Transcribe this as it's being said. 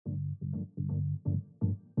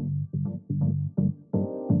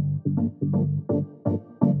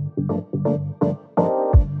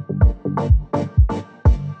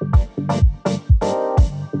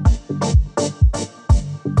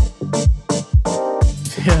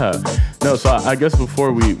Yeah. No, so I guess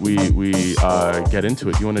before we get into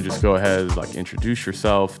it, you want to just go ahead, like introduce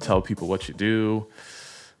yourself, tell people what you do.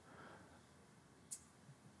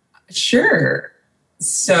 Sure.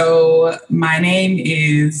 So my name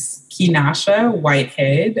is KeNosha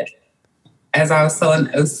Whitehead. As I was telling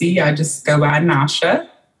OC, I just go by Nasha,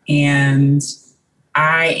 and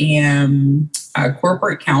I am a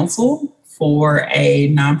corporate counsel for a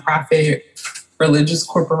nonprofit religious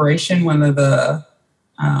corporation, one of the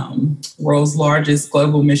world's largest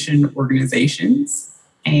global mission organizations.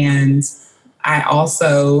 And I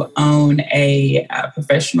also own a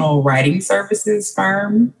professional writing services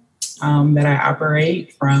firm that I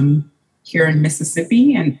operate from here in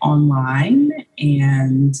Mississippi and online.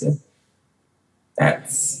 And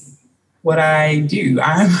that's what I do.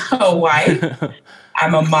 I'm a wife.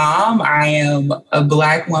 I'm a mom. I am a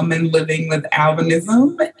Black woman living with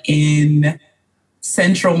albinism in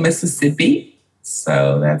central Mississippi.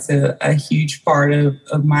 So that's a huge part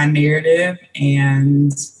of my narrative.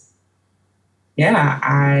 And yeah,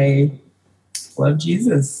 I love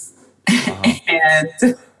Jesus. Wow.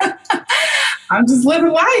 And I'm just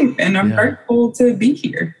living life, and I'm grateful to be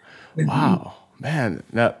here with you. Man.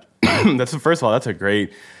 That's first of all, that's a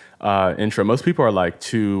great intro. Most people are like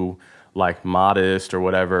too like modest or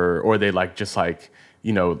whatever, or they like just like,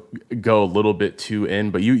 you know, go a little bit too in,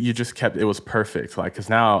 but you just kept, it was perfect. Like, cause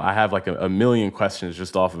now I have like a million questions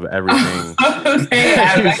just off of everything. Okay,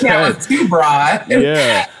 that was too broad.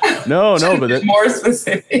 Yeah, no, but that's more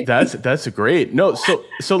specific. That's great. No,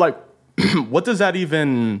 so like, what does that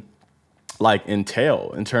even like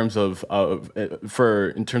entail in terms of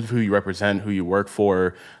in terms of who you represent, who you work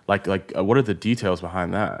for? Like what are the details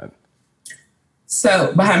behind that?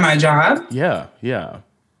 So behind my job? Yeah.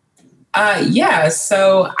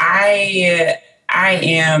 So I'm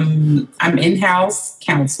in-house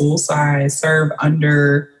counsel. So I serve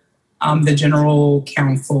under the general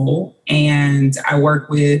counsel, and I work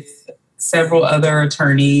with several other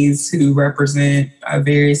attorneys who represent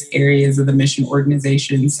various areas of the mission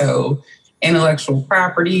organization. So intellectual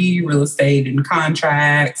property, real estate and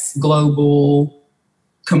contracts, global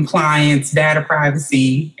compliance, data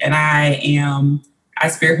privacy, and I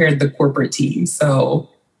spearhead the corporate team. So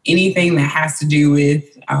anything that has to do with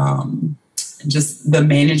just the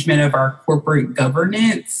management of our corporate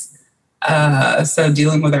governance. So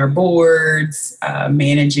dealing with our boards,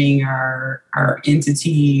 managing our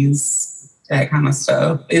entities, that kind of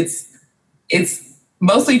stuff. It's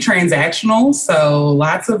mostly transactional. So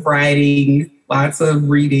lots of writing, lots of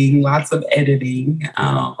reading, lots of editing,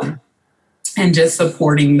 and just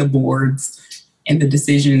supporting the boards and the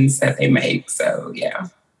decisions that they make. So yeah.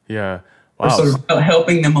 Wow. Or sort of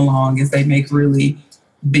helping them along as they make really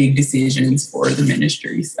big decisions for the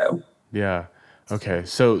ministry. So yeah. Okay.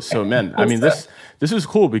 So man, I mean, this is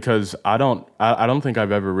cool because I don't think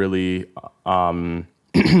I've ever really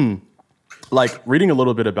like reading a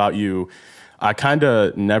little bit about you. I kind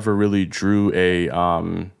of never really drew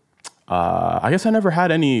I guess I never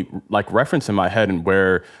had any like reference in my head and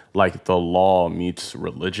where like the law meets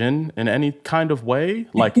religion in any kind of way.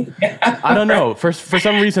 Like, I don't know, for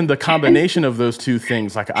some reason, the combination of those two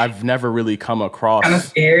things, like I've never really come across. Kind of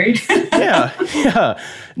scary. Yeah.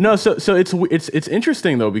 No, so it's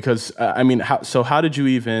interesting though, because I mean, how did you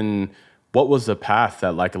even, what was the path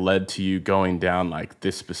that like led to you going down like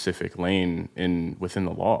this specific lane within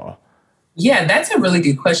the law? Yeah, that's a really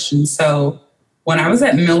good question. So when I was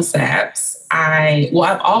at Millsaps, I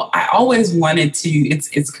always wanted to,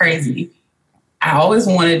 it's crazy. I always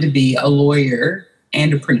wanted to be a lawyer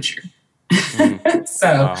and a preacher.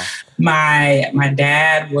 So my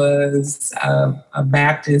dad was a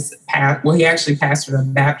Baptist, he actually pastored a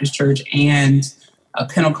Baptist church and a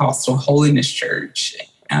Pentecostal holiness church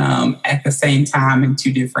at the same time in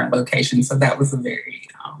two different locations. So that was a very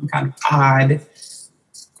kind of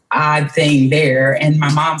odd thing there. And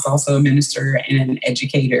my mom's also a minister and an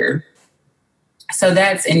educator. So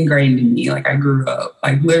that's ingrained in me. Like I grew up,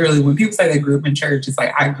 like literally when people say they grew up in church, it's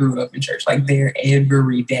like I grew up in church, like there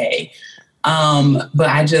every day. But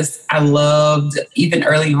I loved, even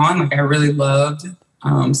early on, like I really loved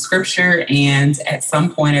scripture. And at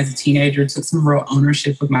some point as a teenager, took some real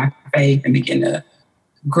ownership of my faith and began to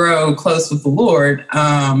grow close with the Lord.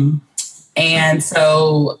 And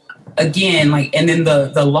so again, like, and then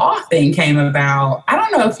the law thing came about. I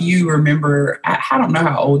don't know if you remember, I don't know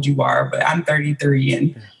how old you are, but I'm 33.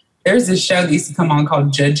 And there's this show that used to come on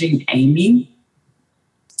called Judging Amy.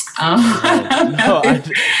 No,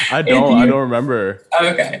 I don't remember.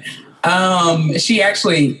 Okay. She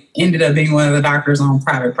actually ended up being one of the doctors on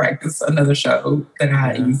Private Practice, another show that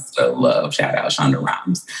I used to love. Shout out Shonda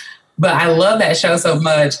Rhimes. But I love that show so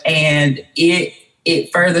much, and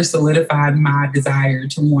it further solidified my desire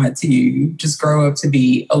to want to just grow up to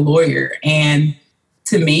be a lawyer. And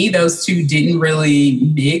to me, those two didn't really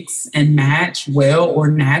mix and match well or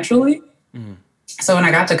naturally. Mm. So when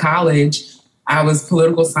I got to college, I was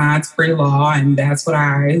political science, pre-law, and that's what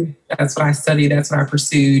I studied. That's what I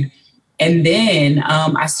pursued. And then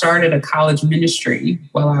I started a college ministry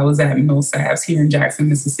while I was at Millsaps here in Jackson,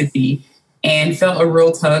 Mississippi, and felt a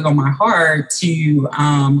real tug on my heart to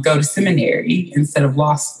go to seminary instead of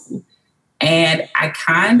law school. And I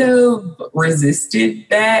kind of resisted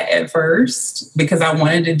that at first because I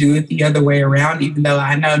wanted to do it the other way around, even though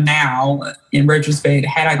I know now, in retrospect,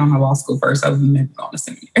 had I gone to law school first, I would have never gone to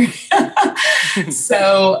seminary.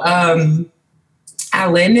 So I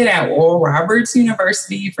landed at Oral Roberts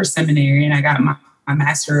University for seminary, and I got my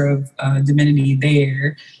Master of Divinity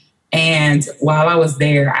there. And while I was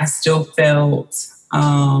there, I still felt,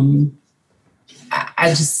 I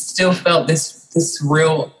just still felt this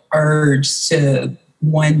real urge to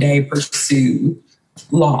one day pursue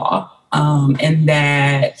law, and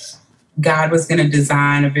that God was going to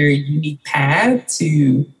design a very unique path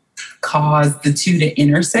to cause the two to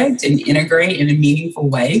intersect and integrate in a meaningful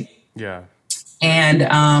way. Yeah. And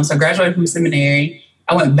so I graduated from seminary.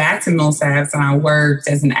 I went back to Millsaps and I worked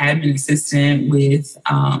as an admin assistant with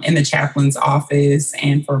in the chaplain's office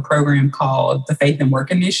and for a program called the Faith and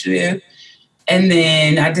Work Initiative. And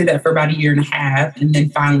then I did that for about 1.5 years and then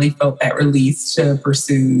finally felt that release to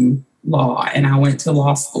pursue law. And I went to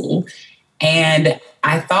law school. And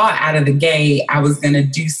I thought out of the gate, I was going to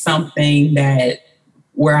do something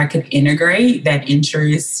where I could integrate that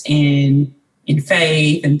interest in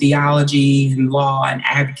faith and theology and law and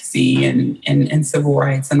advocacy and civil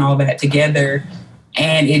rights and all that together.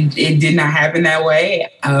 And it did not happen that way.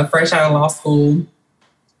 Fresh out of law school,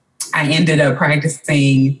 I ended up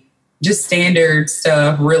practicing just standard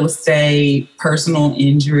stuff, real estate, personal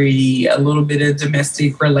injury, a little bit of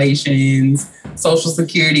domestic relations, Social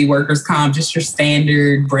Security, workers' comp, just your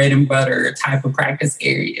standard bread and butter type of practice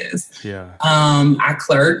areas. Yeah. I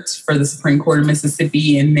clerked for the Supreme Court of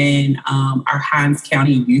Mississippi and then our Hinds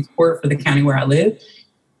County Youth Court for the county where I live.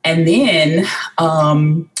 And then,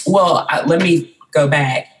 let me go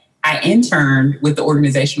back. I interned with the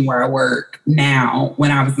organization where I work now when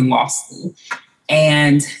I was in law school.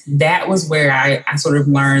 And that was where I sort of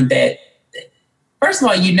learned that, first of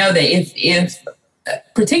all, you know that if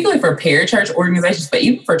particularly for parachurch organizations, but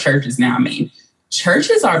even for churches now, I mean,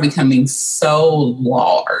 churches are becoming so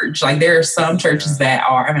large. Like there are some churches that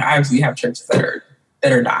are, I mean, obviously you have churches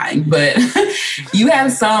that are dying, but you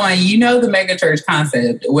have some, and you know the mega church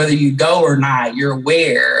concept, whether you go or not, you're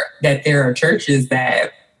aware that there are churches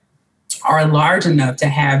that are large enough to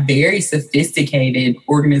have very sophisticated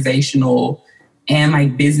organizational and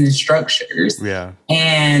like business structures. Yeah.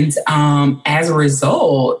 And as a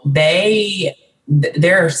result,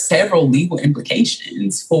 there are several legal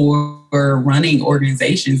implications for running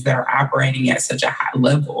organizations that are operating at such a high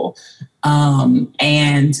level.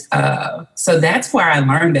 So that's where I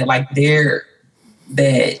learned that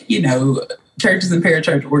churches and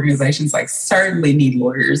parachurch organizations like certainly need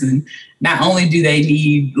lawyers. And not only do they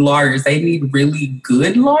need lawyers, they need really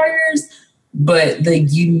good lawyers. But the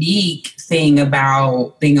unique thing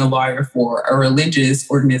about being a lawyer for a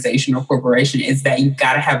religious organization or corporation is that you've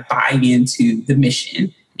got to have buy-in to the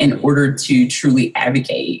mission in order to truly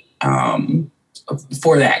advocate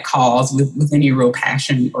for that cause with any real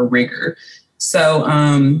passion or rigor. So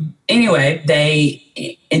anyway,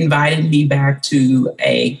 they invited me back to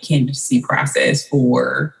a candidacy process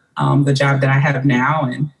for the job that I have now.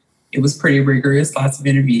 And it was pretty rigorous, lots of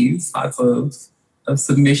interviews, lots of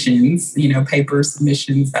submissions, paper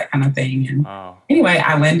submissions, that kind of thing. And Anyway,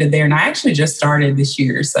 I landed there and I actually just started this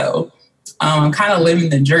year. So I'm kind of living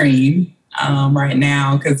the dream right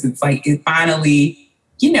now because it's like it finally,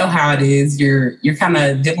 you know how it is. You're kind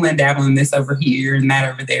of dibbling dabbling this over here and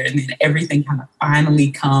that over there. And then everything kind of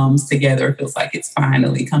finally comes together. It feels like it's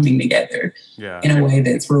finally coming together in a way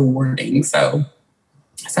that's rewarding. So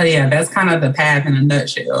yeah, that's kind of the path in a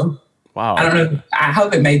nutshell. Wow. I don't know. I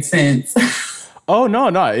hope it made sense. Oh, no,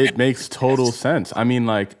 it makes total sense. I mean,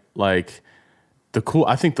 I think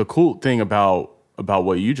the cool thing about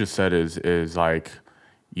what you just said is like,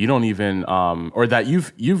 you don't even, or that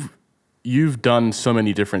you've you've done so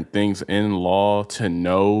many different things in law to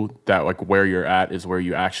know that like where you're at is where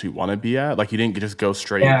you actually want to be at. Like you didn't just go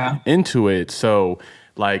straight Yeah. into it. So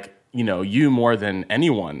like, you know, you more than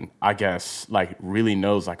anyone, I guess, like really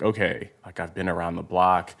knows like, okay, like I've been around the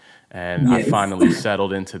block and I Yes. finally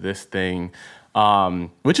settled into this thing.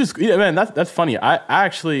 Which is, yeah, man, that's funny. I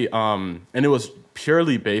actually, and it was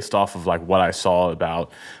purely based off of like what I saw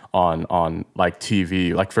about on like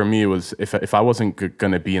TV. Like for me, it was if I wasn't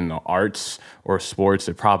gonna be in the arts or sports,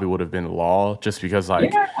 it probably would have been law. Just because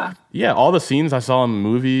like, Yeah. yeah, all the scenes I saw in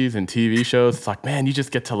movies and TV shows, it's like, man, you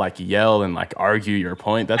just get to like yell and like argue your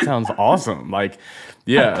point. That sounds awesome. Like,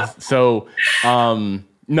 yeah. So,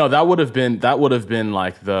 no, that would have been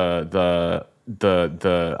like the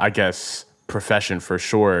I guess profession for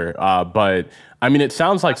sure. But I mean, it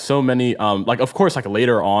sounds like so many, like, of course, like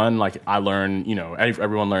later on, like I learned, you know,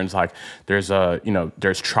 everyone learns like there's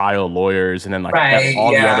trial lawyers and then like Right. all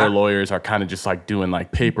the other Yeah. lawyers are kind of just like doing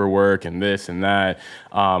like paperwork and this and that.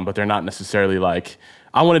 But they're not necessarily like,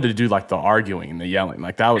 I wanted to do like the arguing and the yelling.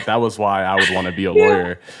 Like that was why I would want to be a Yeah.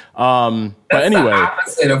 lawyer. But That's the anyway,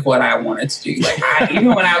 opposite of what I wanted to do. Like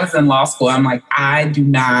even when I was in law school, I'm like, I do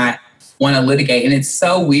not want to litigate. And it's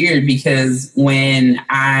so weird because when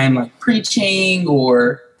I'm like preaching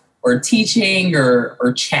or teaching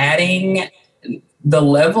or chatting, the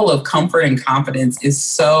level of comfort and confidence is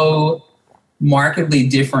so markedly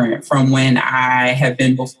different from when I have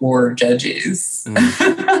been before judges.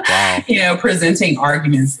 wow. You know, presenting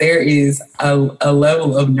arguments, there is a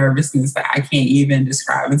level of nervousness that I can't even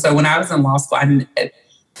describe. And so when I was in law school,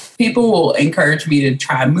 people will encourage me to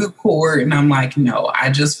try moot court. And I'm like, no,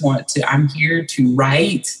 I'm here to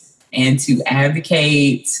write and to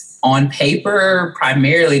advocate on paper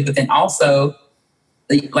primarily, but then also,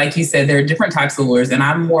 like you said, there are different types of lawyers, and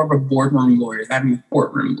I'm more of a boardroom lawyer. I'm a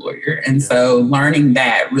courtroom lawyer. And so learning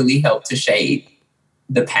that really helped to shape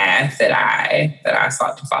the path that I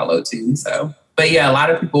sought to follow too. So, but yeah, a lot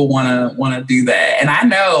of people want to do that. And I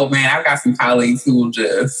know, man, I've got some colleagues who will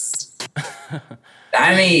just,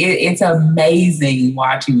 I mean, it's amazing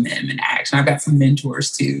watching them in action. I've got some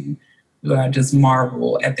mentors too who I just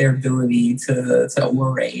marvel at their ability to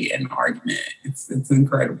orate an argument. It's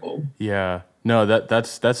incredible. Yeah. No,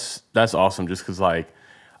 that's awesome. Just because, like,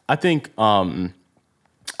 I think I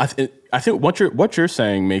think what you're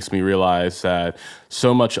saying makes me realize that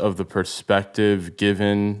so much of the perspective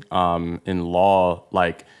given in law,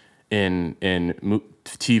 like in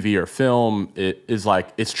TV or film, it is like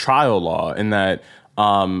it's trial law, and that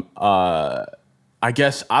I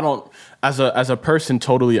guess I don't as a person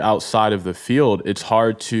totally outside of the field, it's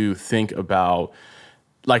hard to think about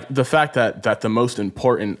like the fact that the most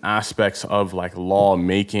important aspects of like law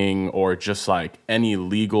making or just like any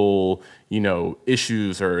legal, you know,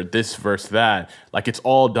 issues or this versus that, like it's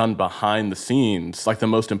all done behind the scenes, like the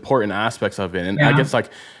most important aspects of it. And I guess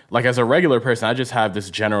like as a regular person, I just have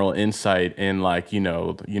this general insight in like, you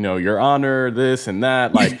know, your honor, this and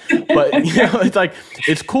that, like, but you know, it's like,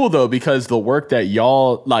 it's cool though, because the work that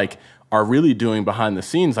y'all like are really doing behind the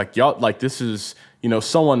scenes, like y'all, like this is, you know,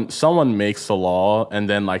 someone makes the law and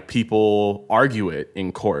then like people argue it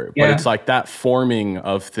in court. But it's like that forming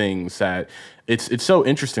of things that it's so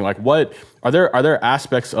interesting. Like what are there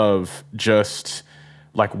aspects of just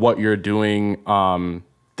like what you're doing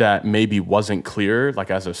that maybe wasn't clear,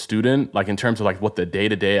 like as a student, like in terms of like what the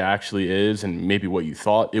day-to-day actually is and maybe what you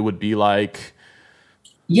thought it would be like?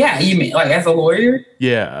 Yeah, you mean like as a lawyer?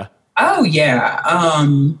 Yeah. Oh yeah.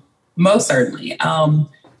 Most certainly.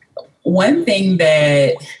 One thing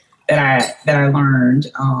that I learned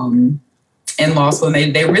in law school,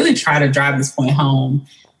 and they really try to drive this point home,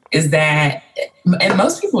 is that, and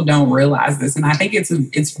most people don't realize this, and I think it's a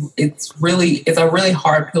really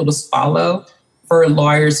hard pill to swallow for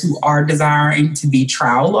lawyers who are desiring to be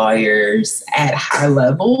trial lawyers at high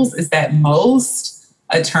levels, is that most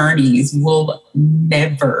attorneys will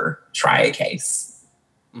never try a case,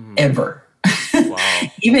 ever. Wow.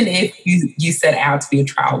 Even if you set out to be a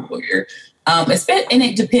trial lawyer. And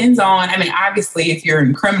it depends on, I mean, obviously, if you're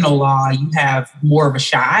in criminal law, you have more of a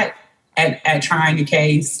shot at trying a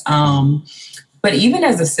case. But even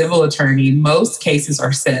as a civil attorney, most cases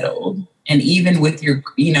are settled. And even with your,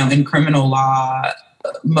 you know, in criminal law,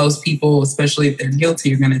 most people, especially if they're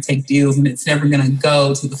guilty, are going to take deals, and it's never going to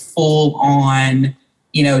go to the full on,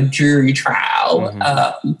 you know, jury trial.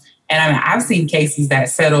 And I mean, I've seen cases that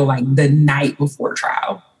settle like the night before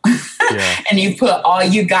trial. And you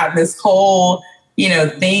got this whole, you know,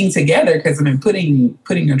 thing together. Because I mean,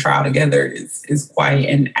 putting a trial together is quite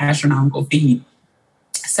an astronomical feat.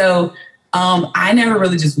 So I never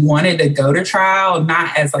really just wanted to go to trial,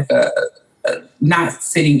 not as like not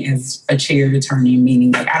sitting as a chaired attorney,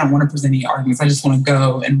 meaning like I don't want to present any arguments. I just want to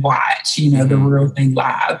go and watch, the real thing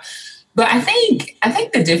live. But I think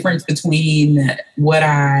the difference between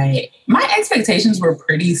my expectations were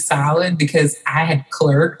pretty solid because I had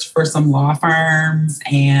clerked for some law firms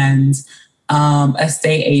and a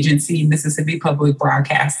state agency, Mississippi Public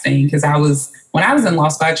Broadcasting, because when I was in law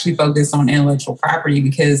school, I actually focused on intellectual property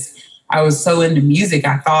because I was so into music.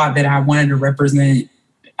 I thought that I wanted to represent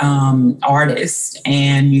artists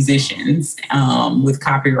and musicians with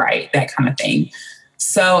copyright, that kind of thing.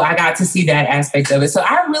 So I got to see that aspect of it. So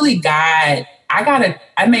I really I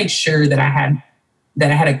made sure that I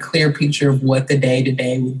had a clear picture of what the day to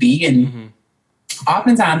day would be. And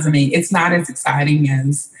oftentimes, it's not as exciting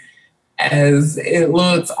as it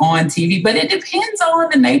looks on TV, but it depends on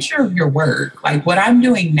the nature of your work. Like what I'm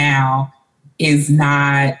doing now is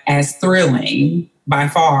not as thrilling by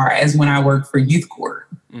far as when I work for youth court.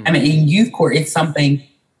 In youth court, it's something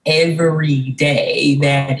every day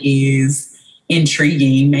that is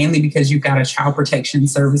intriguing, mainly because you've got a child protection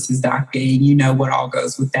services docket, and you know what all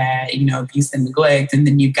goes with that, abuse and neglect. And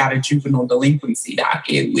then you've got a juvenile delinquency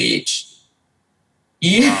docket, which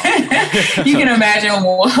you can imagine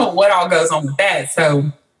what all goes on with that. So,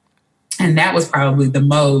 and that was probably the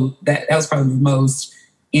most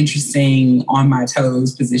interesting on my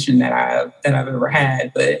toes position that I've ever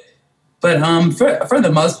had. But for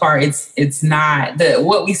the most part, it's not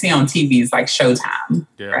what we see on TV is like Showtime,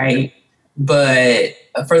 right? But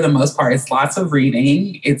for the most part, it's lots of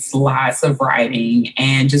reading, it's lots of writing,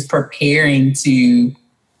 and just preparing to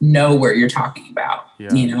know what you're talking about.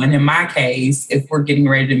 And in my case, if we're getting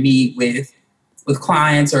ready to meet with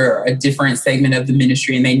clients or a different segment of the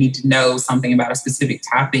ministry and they need to know something about a specific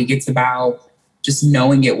topic, it's about just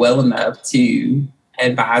knowing it well enough to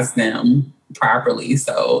advise them properly.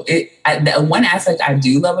 So the one aspect I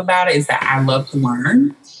do love about it is that I love to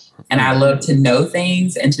learn and I love to know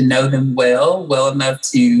things and to know them well enough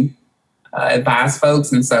to advise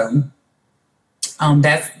folks. And so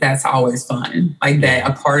that's always fun. Like that,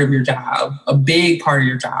 a part of your job, a big part of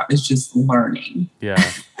your job is just learning. Yeah.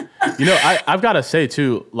 I've got to say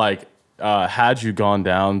too, like, had you gone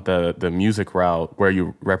down the music route where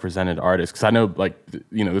you represented artists, because I know, like,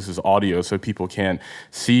 this is audio, so people can't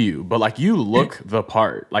see you, but like you look the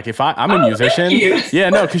part. Like if I'm a musician,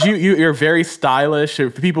 because you're very stylish.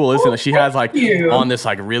 If people listen, she has like on this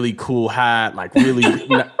like really cool hat, like really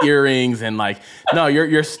earrings, and like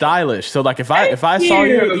you're stylish. So like if I saw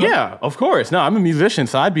you, of course, I'm a musician,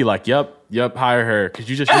 so I'd be like, yep, hire her, because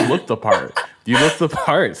you look the part. You look the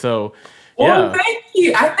part. So. Well, thank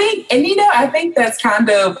you. I think that's kind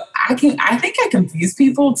of, I think I confuse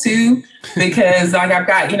people too, because like I've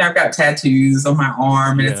got tattoos on my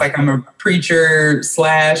arm, and it's like I'm a preacher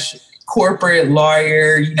 / corporate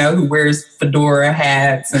lawyer, who wears fedora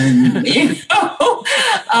hats and,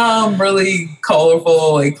 really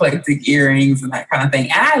colorful, eclectic earrings and that kind of thing.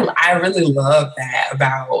 And I really love that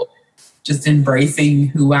about just embracing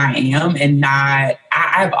who I am and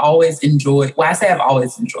I've always enjoyed, I say I've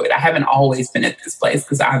always enjoyed, I haven't always been at this place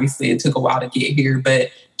because obviously it took a while to get here,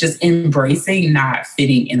 but just embracing not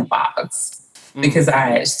fitting in a box. Because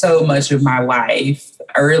so much of my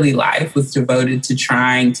early life was devoted to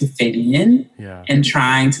trying to fit in and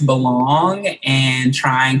trying to belong and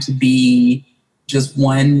trying to be just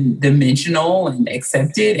one-dimensional and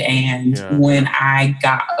accepted. And when I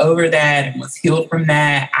got over that and was healed from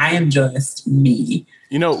that, I am just me.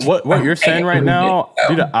 What you're saying right now,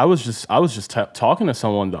 dude, I was just talking to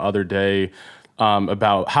someone the other day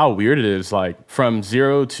about how weird it is, like from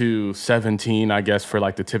 0 to 17, I guess, for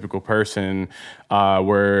like the typical person,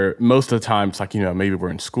 where most of the time it's like, maybe we're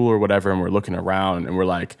in school or whatever, and we're looking around and we're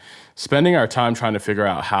like spending our time trying to figure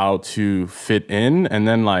out how to fit in. And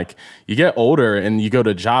then like you get older and you go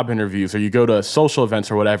to job interviews or you go to social events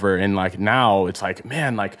or whatever. And like now it's like,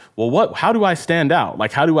 man, like, well, how do I stand out?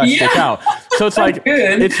 Like, how do I stick out? So it's like,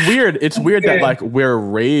 it's weird. It's weird that like we're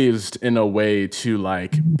raised in a way to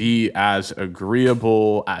like be as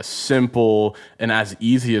agreeable, as simple, and as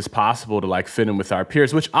easy as possible to like fit in with our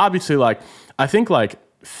peers, which obviously like, I think like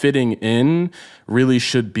fitting in really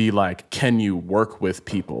should be like, can you work with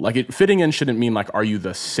people? Like fitting in shouldn't mean like, are you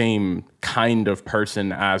the same kind of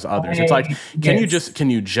person as others? It's like, can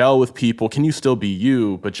you gel with people? Can you still be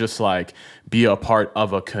you, but just like be a part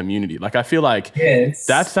of a community? Like, I feel like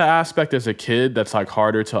that's the aspect as a kid that's like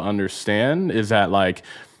harder to understand, is that like,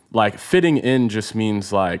 like fitting in just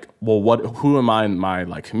means like, well, who am I in my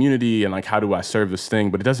like community, and like how do I serve this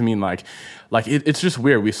thing? But it doesn't mean like it's just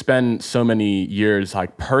weird. We spend so many years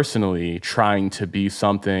like personally trying to be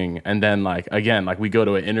something, and then like again, like we go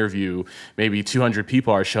to an interview, maybe 200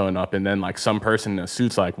 people are showing up, and then like some person in a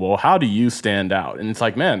suit's like, well, how do you stand out? And it's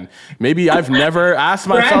like, man, maybe I've never asked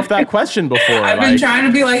myself that question before. I've been trying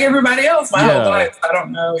to be like everybody else my whole life. I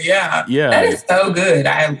don't know. Yeah. That is so good.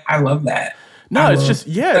 I love that. No, it's just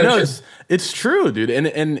it's true, dude.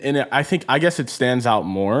 And I guess it stands out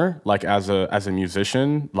more like as a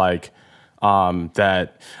musician, like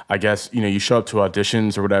that I guess, you know, you show up to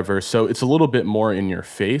auditions or whatever, so it's a little bit more in your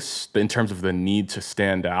face in terms of the need to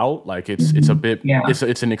stand out. Like it's a bit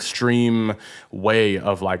it's an extreme way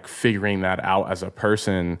of like figuring that out as a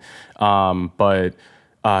person.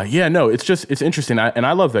 It's interesting.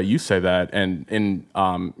 I love that you say that. And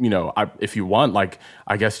you know, if you want, like,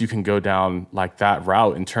 I guess you can go down like that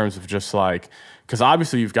route in terms of just like, because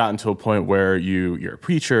obviously you've gotten to a point where you're a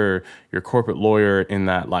preacher, you're a corporate lawyer, in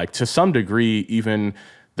that like to some degree, even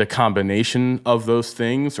the combination of those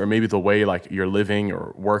things, or maybe the way like you're living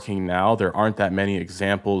or working now, there aren't that many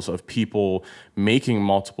examples of people making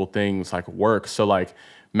multiple things like work. So like,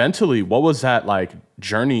 mentally, what was that like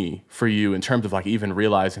journey for you in terms of like even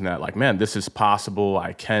realizing that like, man, this is possible,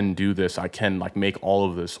 I can do this, I can like make all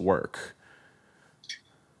of this work?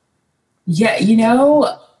 Yeah, you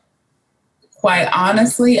know, quite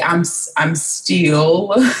honestly, I'm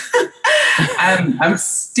still I'm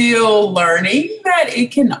still learning that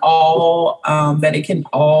it can all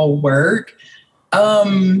work.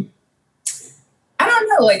 I don't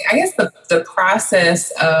know, like I guess the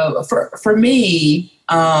process of for me,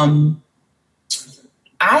 I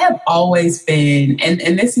have always been,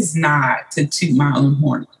 and this is not to toot my own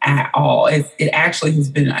horn at all. It actually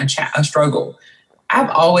has been a struggle.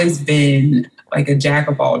 I've always been like a jack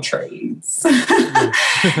of all trades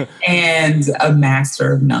and a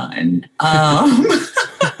master of none.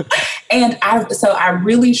 And I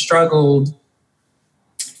really struggled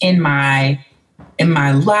in my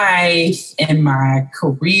life, in my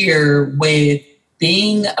career, with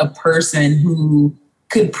being a person who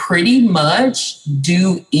could pretty much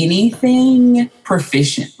do anything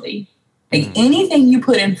proficiently. Like anything you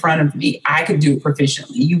put in front of me, I could do it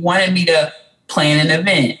proficiently. You wanted me to plan an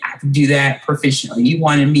event, I could do that proficiently. You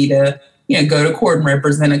wanted me to, you know, go to court and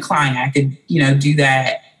represent a client, I could, you know, do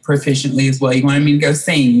that proficiently as well. You wanted me to go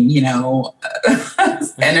sing, you know,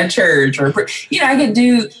 in a church, or, you know, I could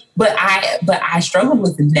do, but I struggled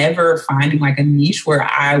with never finding like a niche where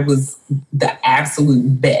I was the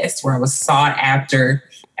absolute best, where I was sought after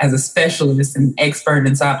as a specialist and expert.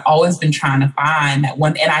 And so I've always been trying to find that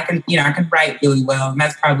one, and I can write really well. And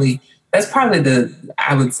that's probably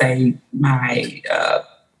I would say my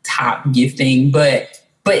top gifting, but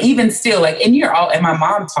even still, like, and my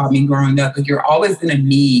mom taught me growing up, like, you're always going to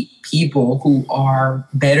meet people who are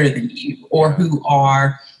better than you or who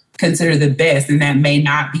are considered the best. And that may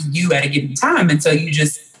not be you at a given time. And so you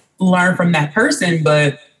just learn from that person.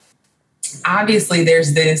 But obviously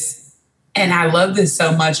there's this, and I love this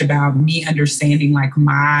so much about me understanding like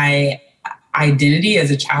my identity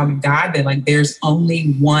as a child of God, that like there's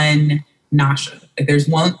only one Nasha, like there's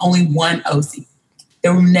only one OC.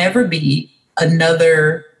 There will never be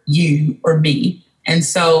another you or me. And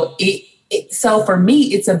so so for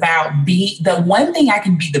me, it's about the one thing I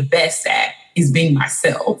can be the best at is being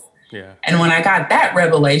myself. Yeah. And when I got that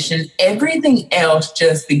revelation, everything else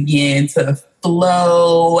just began to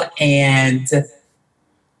flow, and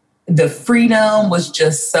the freedom was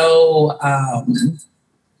just so, I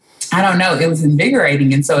don't know, it was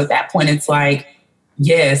invigorating. And so at that point, it's like,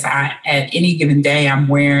 yes, at any given day, I'm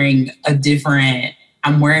wearing a different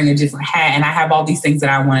hat, and I have all these things that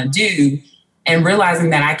I want to do, and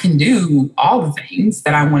realizing that I can do all the things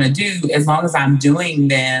that I want to do as long as I'm doing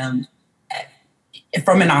them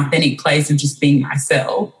from an authentic place of just being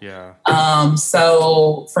myself. Yeah.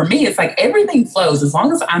 So for me, it's like everything flows as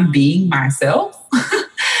long as I'm being myself,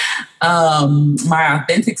 my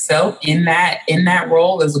authentic self in that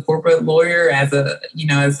role as a corporate lawyer, as a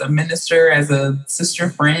minister, as a sister,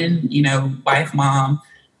 friend, wife, mom,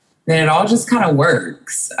 then it all just kind of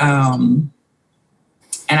works.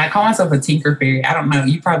 And I call myself a Tinker Fairy. I don't know.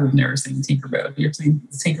 You probably have never seen Tinkerbell. You ever seen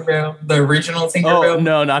Tinkerbell, the original Tinkerbell? Oh,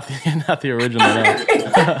 no, not the original. No.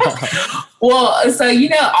 Well, so,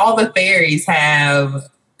 all the fairies have,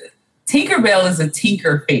 Tinkerbell is a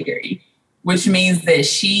tinker fairy, which means that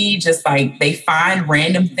she just they find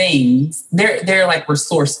random things. They're like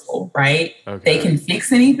resourceful, right? Okay. They can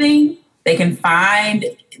fix anything. They can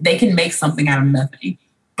make something out of nothing.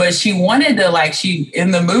 But she wanted to,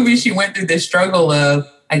 in the movie, she went through this struggle of,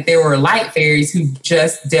 Like there were light fairies who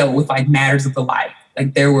just dealt with like matters of the light.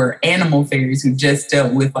 Like there were animal fairies who just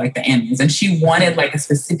dealt with like the animals. And she wanted like a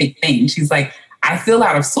specific thing. She's like, I feel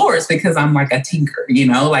out of sorts because I'm like a tinker, you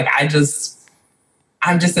know, like I'm just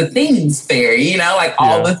a things fairy, you know, like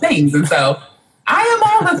all the things. And so I am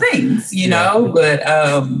all the things, you know, but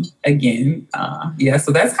again,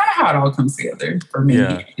 so that's kind of how it all comes together for me.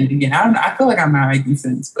 Yeah. And again, I feel like I'm not making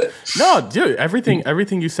sense, but no, dude,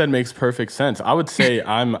 everything you said makes perfect sense. I would say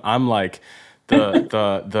I'm like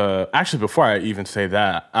the actually, before I even say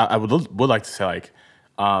that, I would like to say like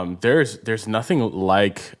there's nothing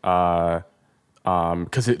like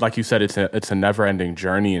because like you said, it's a never ending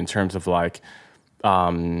journey in terms of like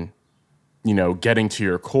you know, getting to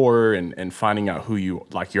your core and finding out who you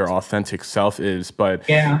like your authentic self is. But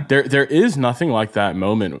there is nothing like that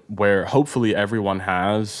moment where hopefully everyone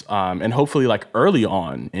has, and hopefully like early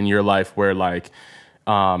on in your life where like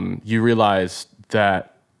you realize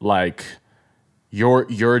that like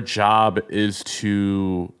your job is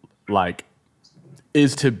to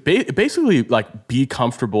basically like be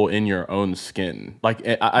comfortable in your own skin. Like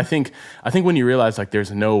I think when you realize like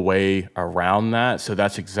there's no way around that, so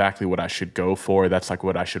that's exactly what I should go for. That's like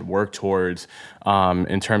what I should work towards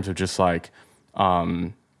in terms of just like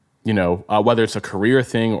you know, whether it's a career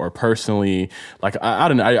thing or personally. Like I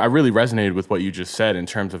don't know, I really resonated with what you just said in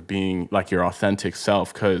terms of being like your authentic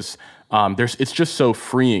self, because it's just so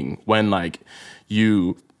freeing when like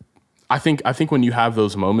I think when you have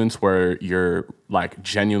those moments where you're like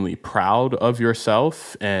genuinely proud of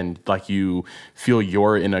yourself and like you feel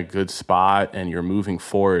you're in a good spot and you're moving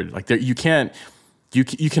forward, like you can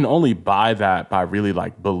only buy that by really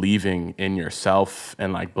like believing in yourself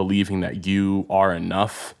and like believing that you are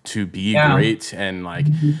enough to be great. And like,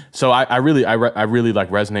 so I really like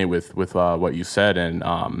resonate with what you said. And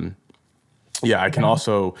I can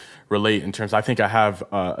also relate in terms, I think I have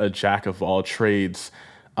a jack of all trades.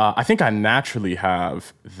 I think I naturally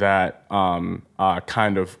have that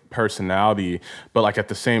kind of personality, but like at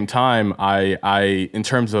the same time, I in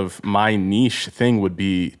terms of my niche thing would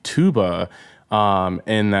be tuba,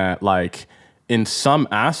 in that like in some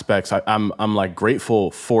aspects I'm like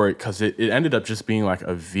grateful for it because it ended up just being like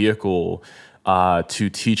a vehicle to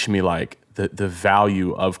teach me like the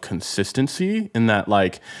value of consistency, in that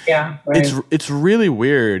like it's really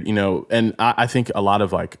weird, you know, and I think a lot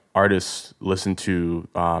of like artists listen to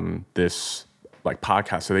this like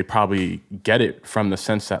podcast, so they probably get it from the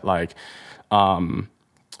sense that like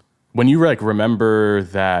when you like remember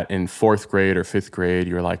that in 4th grade or 5th grade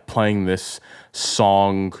you're like playing this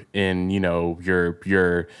song in, you know,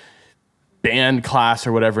 your band class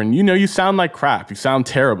or whatever, and you know you sound like crap, you sound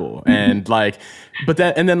terrible, and like but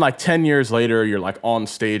then like 10 years later you're like on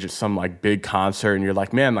stage at some like big concert and you're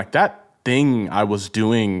like, man, like that thing I was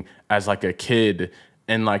doing as like a kid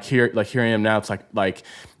and like here I am now. It's like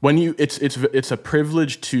when you it's a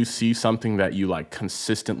privilege to see something that you like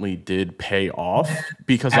consistently did pay off,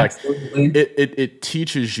 because like it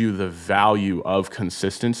teaches you the value of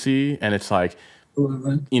consistency. And it's like,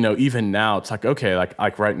 you know, even now it's like, okay,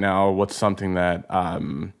 like right now, what's something that I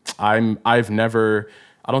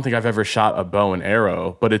don't think I've ever shot a bow and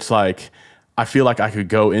arrow, but it's like I feel like I could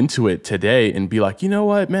go into it today and be like, you know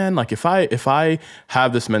what, man, like if I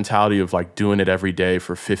have this mentality of like doing it every day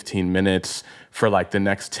for 15 minutes for like the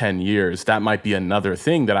next 10 years, that might be another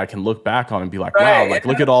thing that I can look back on and be like, wow, like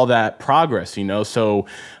look at all that progress, you know? So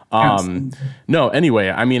no, anyway,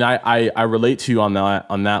 I mean, I relate to you on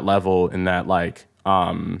that level, in that like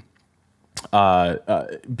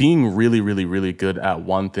being really, really, really good at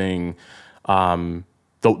one thing,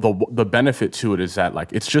 the benefit to it is that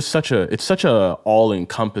like it's such a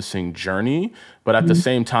all-encompassing journey, but at the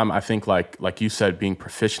same time I think like you said, being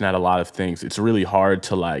proficient at a lot of things, it's really hard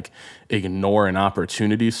to like ignore an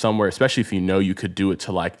opportunity somewhere, especially if you know you could do it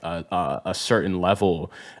to like a certain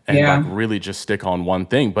level and like really just stick on one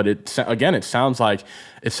thing. But it sounds like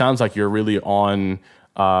you're really on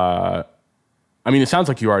I mean, it sounds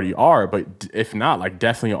like you already are, but if not, like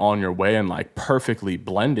definitely on your way and like perfectly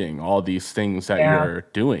blending all these things that you're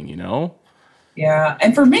doing, you know? Yeah.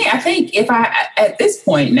 And for me, I think at this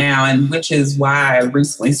point now, and which is why I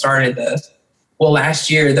recently started last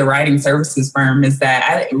year, the writing services firm, is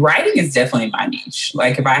that writing is definitely my niche.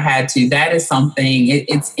 Like if I had to, that is something,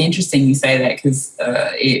 it's interesting you say that, because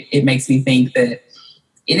it makes me think that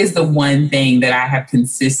it is the one thing that I have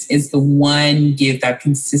it's the one gift I've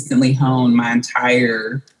consistently honed my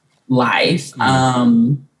entire life.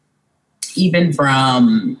 Even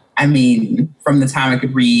from the time I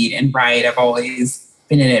could read and write, I've always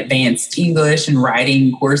been in advanced English and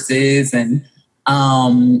writing courses. And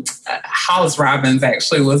Hollis Robbins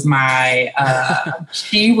actually was my,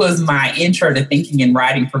 she was my intro to thinking and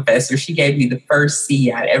writing professor. She gave me the first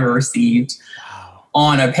C I'd ever received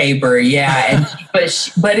on a paper. Yeah.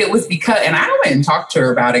 But it was because, and I went and talked to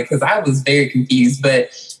her about it because I was very confused, but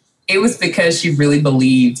it was because she really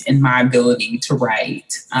believed in my ability to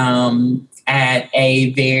write at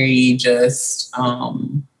a very just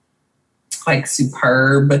like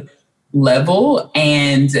superb level,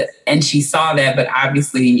 and she saw that, but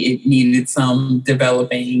obviously it needed some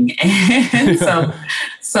developing and some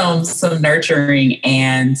nurturing,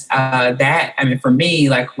 and that, I mean, for me,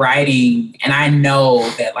 like writing, and I know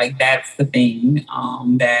that like that's the thing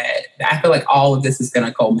that I feel like all of this is going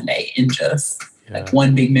to culminate in just like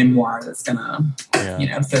one big memoir that's gonna,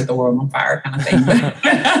 set the world on fire kind of thing.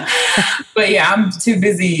 But yeah, I'm too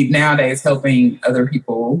busy nowadays helping other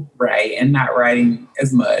people write and not writing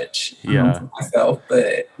as much for myself.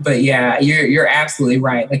 But yeah, you're absolutely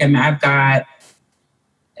right. Like, I mean, I've got,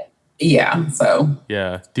 so.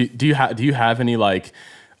 Yeah. Do you have any like,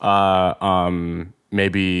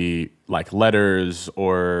 maybe like letters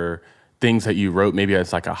or things that you wrote maybe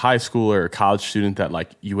as like a high schooler or college student that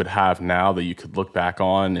like you would have now that you could look back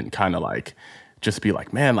on and kind of like just be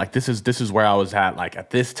like, man, like this is where I was at like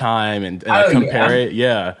at this time, and compare it?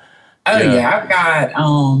 Yeah. I've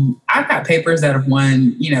got papers that have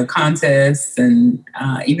won, contests, and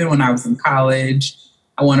even when I was in college,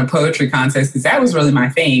 I won a poetry contest because that was really my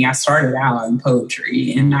thing. I started out in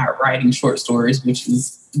poetry and not writing short stories, which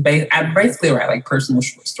is I basically write like personal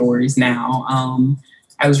short stories now.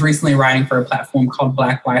 I was recently writing for a platform called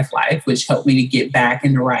Black Wife Life, which helped me to get back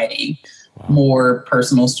into writing more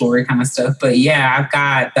personal story kind of stuff. But yeah, I've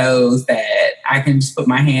got those that I can just put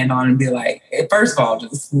my hand on and be like, first of all,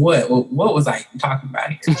 just what was I talking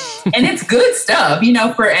about here? And it's good stuff,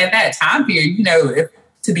 for at that time period, if,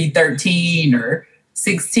 to be 13 or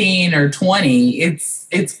 16 or 20,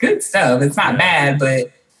 it's good stuff. It's not bad,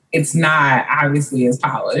 but it's not obviously as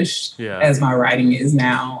polished as my writing is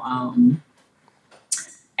now.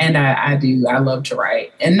 And I love to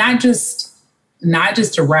write, and not just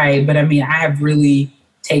to write, but I mean, I have really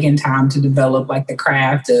taken time to develop like the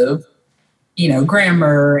craft of,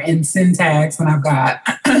 grammar and syntax. And I've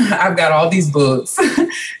got all these books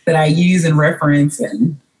that I use and reference.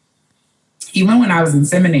 And even when I was in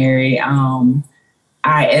seminary,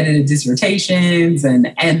 I edited dissertations,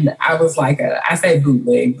 and I was like I say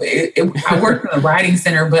bootleg, but I worked in a writing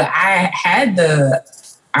center, but I had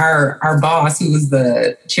our boss, who was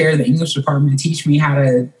the chair of the English department, teach me how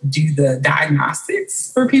to do the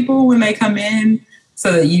diagnostics for people when they come in,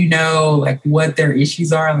 so that like what their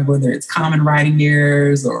issues are, like whether it's common writing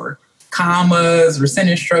errors or commas or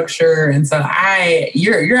sentence structure. And so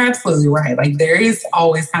you're absolutely right. Like, there is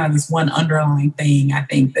always kind of this one underlying thing, I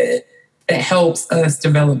think, that helps us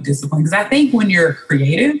develop discipline. Because I think when you're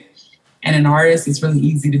creative and an artist, it's really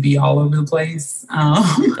easy to be all over the place.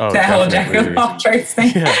 That whole jack of all trades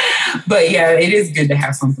thing. Yeah. But yeah, it is good to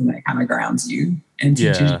have something that kind of grounds you and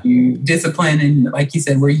teaches you discipline. And like you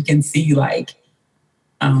said, where you can see like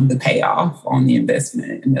the payoff on the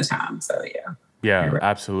investment and the time. So yeah. Yeah, right.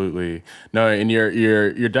 Absolutely. No, and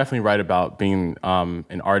you're definitely right about being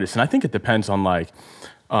an artist. And I think it depends on like,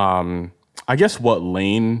 I guess what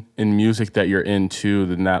lane in music that you're into,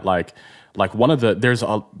 then that like there's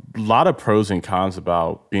a lot of pros and cons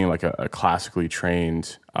about being like a classically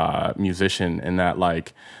trained musician, in that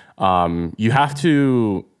like you have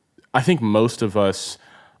to, I think most of us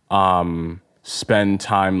spend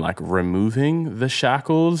time like removing the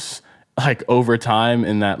shackles like over time,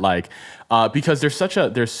 in that like because there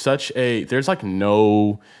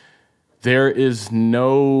is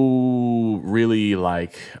no really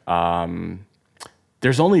like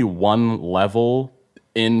there's only one level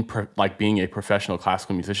in like being a professional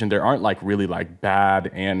classical musician. There aren't like really like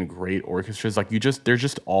bad and great orchestras. Like they're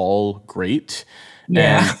just all great.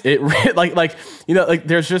 Yeah. And it like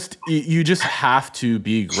there's just, you just have to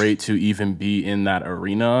be great to even be in that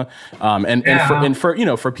arena. And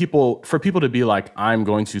for people to be like, I'm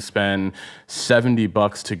going to spend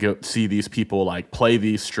 $70 to go see these people like play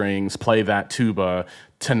these strings, play that tuba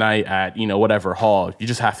tonight at whatever hall. You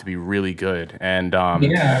just have to be really good. And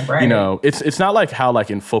it's not like how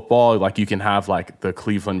like in football, like you can have like the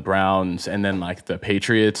Cleveland Browns and then like the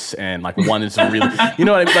Patriots, and like one is really what I mean?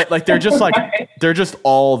 Like they're just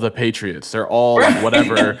all the Patriots. They're all like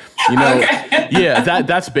whatever. Okay. Yeah,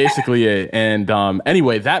 that's basically it. And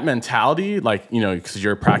anyway, that mentality, like because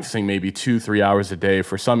you're practicing maybe 2-3 hours a day,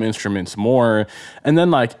 for some instruments more, and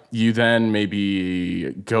then like you then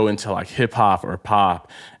maybe go into like hip hop or pop.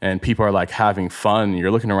 and people are like having fun.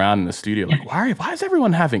 You're looking around in the studio like, why is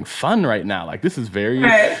everyone having fun right now? Like, this is very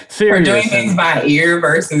serious. We're doing things by ear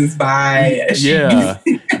versus by yeah.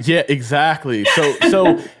 Yeah, exactly.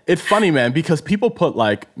 So it's funny, man, because people put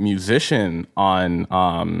like musician on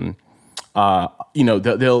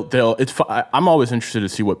I'm always interested to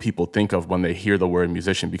see what people think of when they hear the word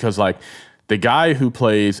musician, because like the guy who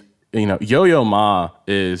plays, Yo-Yo Ma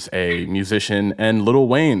is a musician and Lil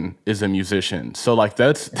Wayne is a musician. So like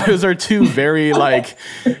those are two very like,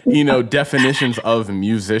 definitions of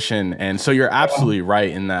musician. And so you're absolutely right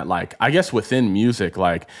in that, like, I guess within music,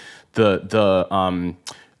 like the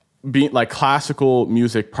being like classical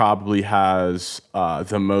music probably has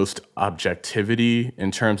the most objectivity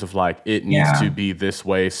in terms of like it needs to be this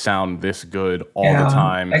way, sound this good all the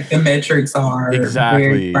time. Like the metrics are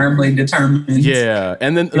very firmly determined. Yeah,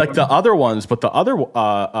 and then like the other ones, but the other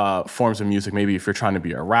forms of music, maybe if you're trying to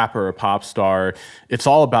be a rapper, a pop star, it's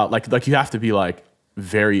all about like you have to be like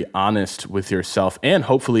very honest with yourself and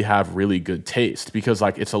hopefully have really good taste, because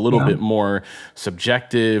like it's a little bit more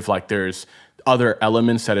subjective. Like there's other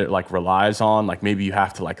elements that it like relies on, like maybe you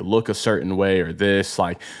have to like look a certain way or this,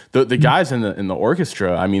 like the guys in the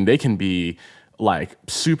orchestra, I mean, they can be like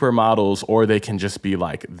supermodels or they can just be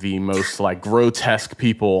like the most like grotesque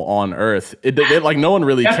people on earth. It like no one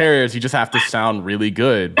really cares. You just have to sound really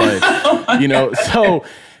good. But so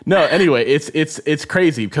no, anyway, it's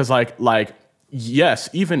crazy because like yes,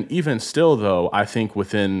 even still though, I think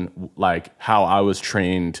within like how I was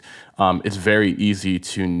trained, it's very easy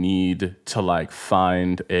to need to like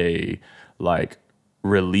find a like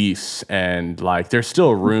release, and like there's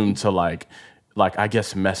still room to like I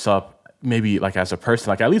guess mess up maybe like as a person.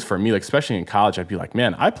 Like at least for me, like especially in college, I'd be like,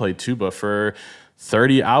 man, I played tuba for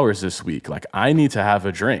 30 hours this week. Like I need to have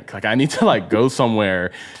a drink. Like I need to like go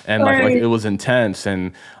somewhere, and like it was intense.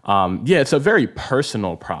 And it's a very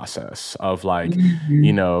personal process of like,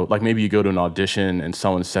 like maybe you go to an audition and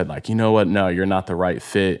someone said like, you know what, no, you're not the right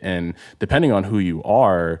fit. And depending on who you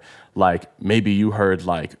are, like maybe you heard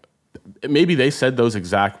like, maybe they said those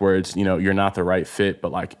exact words, you're not the right fit,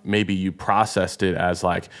 but like maybe you processed it as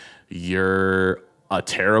like, you're a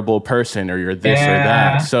terrible person or you're this or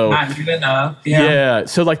that. So not good enough. Yeah.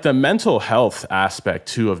 So like the mental health aspect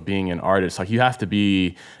too of being an artist, like you have to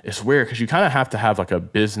be, it's weird because you kind of have to have like a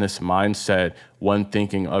business mindset when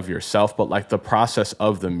thinking of yourself, but like the process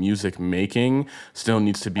of the music making still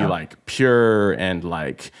needs to be like pure and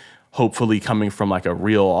like hopefully coming from like a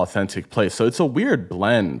real authentic place. So it's a weird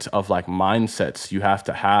blend of like mindsets you have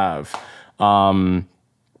to have.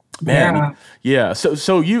 Man, yeah.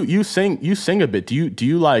 So you sing a bit.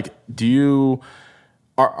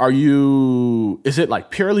 Are you, is it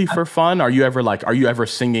like purely for fun? Are you ever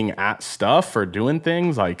singing at stuff or doing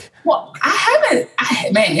things like? Well,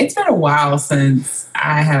 it's been a while since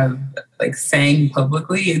I have like sang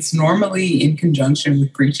publicly. It's normally in conjunction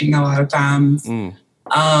with preaching a lot of times.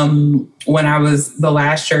 When I was the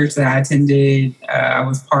last church that I attended, I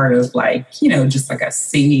was part of like, just like a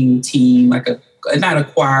singing team, like not a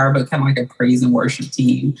choir, but kind of like a praise and worship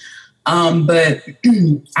team. But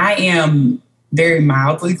I am very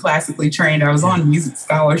mildly classically trained. I was on music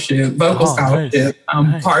scholarship, vocal scholarship,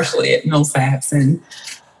 nice. Partially at Millsaps. And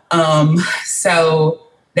so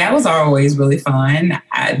that was always really fun.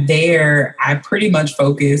 I pretty much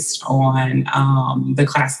focused on the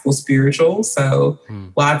classical spiritual. So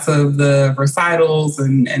lots of the recitals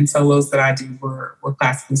and solos that I do were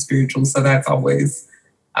classical spiritual. So that's always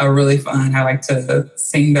really fun. I like to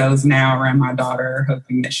sing those now around my daughter,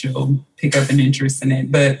 hoping that she'll pick up an interest in it.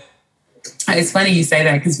 But it's funny you say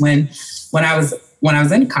that because when I was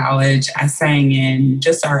in college, I sang in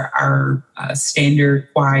just our standard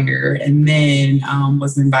choir, and then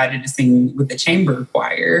was invited to sing with the chamber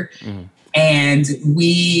choir. And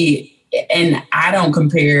I don't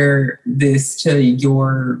compare this to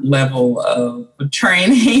your level of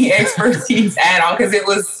training expertise at all, because it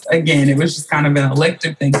was just kind of an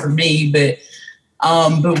elective thing for me. But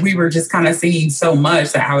we were just kind of singing so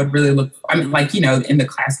much that I would really in the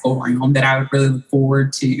classical realm, that I would really look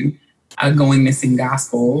forward to going to sing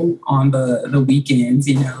gospel on the weekends,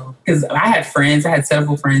 because I had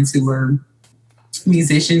several friends who were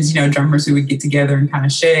musicians, drummers who would get together and kind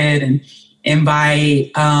of shed and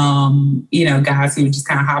invite, guys who would just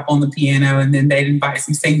kind of hop on the piano, and then they'd invite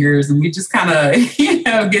some singers, and we just kind of,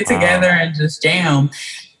 get together and just jam.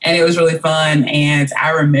 And it was really fun. And I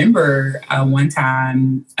remember one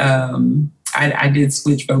time, I did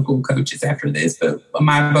switch vocal coaches after this, but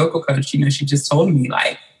my vocal coach, she just told me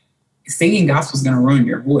like, singing gospel is going to ruin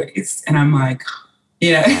your voice. And I'm like,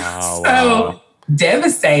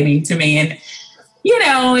 devastating to me. And,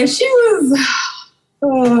 and she was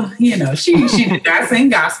She did not sing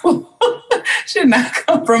gospel. She did not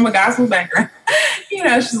come from a gospel background.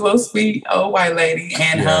 She's a little sweet old white lady.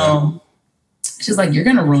 And she's like, you're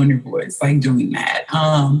going to ruin your voice, like doing that.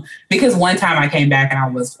 Because one time I came back and I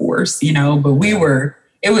was forced, but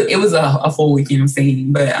it was a full weekend of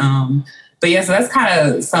singing. But yeah, so that's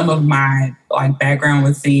kind of some of my like background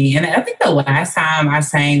with singing. And I think the last time I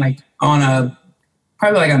sang like on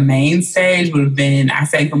probably like a main stage would have been, I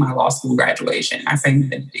sang for my law school graduation. I sang the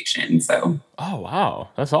benediction. So. Oh, wow.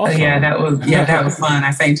 That's awesome. That was fun. I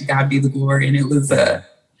sang To God Be the Glory. And it was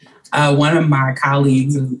one of my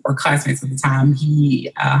colleagues or classmates at the time,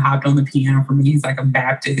 he hopped on the piano for me. He's like a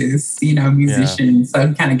Baptist, musician. Yeah. So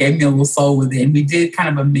he kind of gave me a little soul with it. And we did kind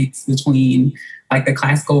of a mix between like the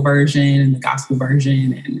classical version and the gospel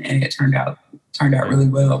version. And it turned out really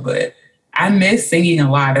well. But I miss singing a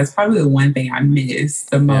lot. That's probably the one thing I miss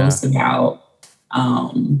the most about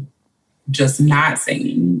just not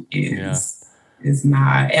singing is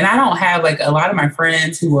not. And I don't have like a lot of my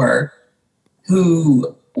friends who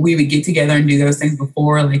we would get together and do those things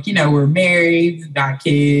before. Like, we're married, got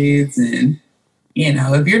kids, and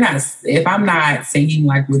if I'm not singing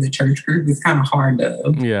like with a church group, it's kind of hard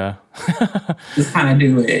to just kind of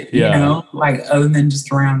do it, like other than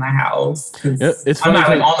just around the house. It's I'm not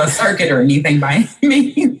like on the circuit or anything by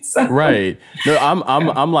any means. So. Right. No,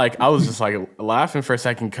 I'm like, I was just like laughing for a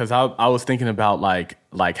second because I was thinking about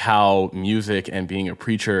like how music and being a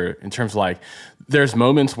preacher in terms of like, there's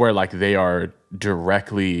moments where like they are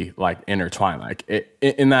directly like intertwined, like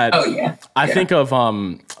in that. Oh yeah. I think of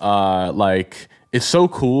like. It's so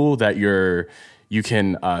cool that you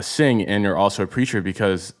can sing and you're also a preacher,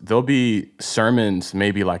 because there'll be sermons,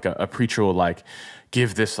 maybe like a preacher will like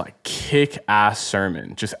give this like kick-ass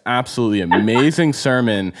sermon, just absolutely amazing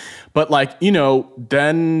sermon. But like,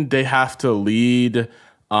 then they have to lead,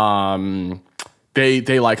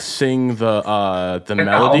 they like sing the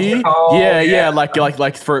melody.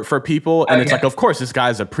 Like for people. And it's like, of course, this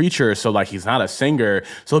guy's a preacher, so like he's not a singer.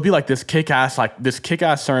 So it'll be like this kick-ass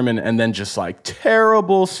sermon and then just like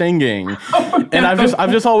terrible singing. And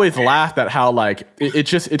I've just always laughed at how like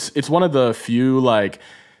it's one of the few like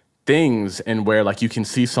things and where like you can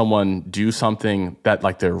see someone do something that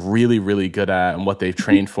like they're really, really good at and what they've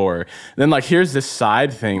trained for. And then like here's this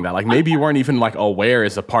side thing that like maybe you weren't even like aware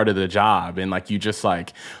is a part of the job, and like you just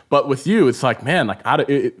like, but with you it's like, man, like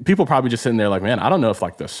people probably just sitting there like, man, I don't know if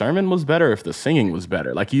like the sermon was better, if the singing was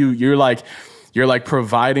better. Like you're like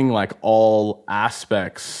providing like all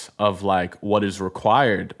aspects of like what is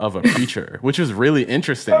required of a preacher, which is really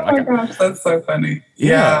interesting. Oh my gosh, that's so funny.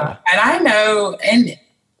 Yeah. And I know, and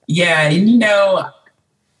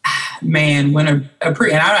man, when and I'm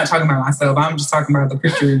not talking about myself, I'm just talking about the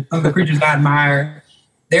preachers, some of the preachers I admire.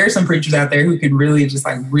 There are some preachers out there who can really just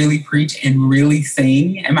like really preach and really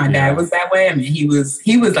sing. And my dad was that way. I mean, he was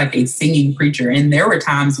like a singing preacher. And there were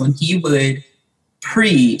times when he would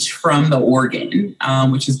preach from the organ,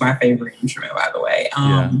 which is my favorite instrument, by the way.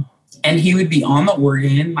 And he would be on the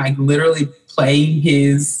organ, like literally playing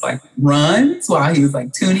his like runs while he was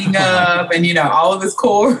like tuning up and, all of his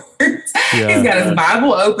chords. He's got his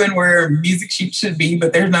Bible open where music sheets should be,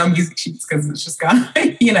 but there's no music sheets because it's just kind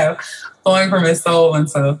of, flowing from his soul. And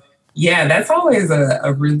so, that's always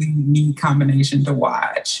a really neat combination to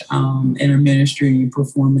watch. In a ministry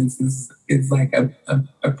performance is like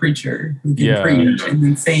a preacher who can preach and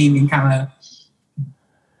then sing and kind of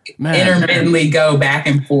intermittently go back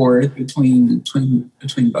and forth between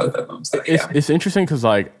both of them. So, it's interesting because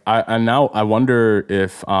like I wonder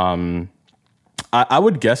if I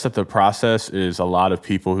would guess that the process is a lot of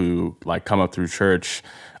people who like come up through church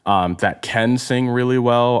that can sing really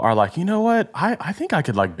well are like, you know what, I think I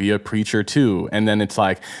could like be a preacher too. And then it's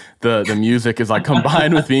like the music is like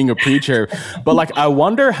combined with being a preacher. But like, I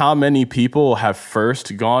wonder how many people have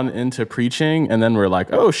first gone into preaching and then we're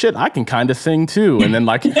like, oh shit, I can kind of sing too. And then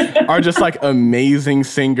like are just like amazing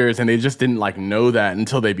singers and they just didn't like know that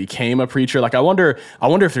until they became a preacher. Like, I wonder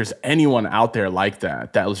if there's anyone out there like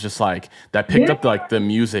that was just like, that picked up like the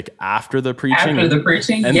music after the preaching. After the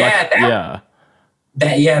preaching, and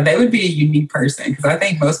they would be a unique person, because I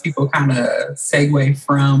think most people kind of segue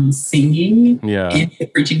from singing into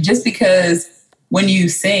preaching, just because when you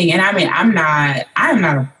sing, and I mean, I'm not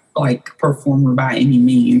a like performer by any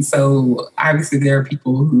means. So obviously there are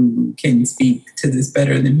people who can speak to this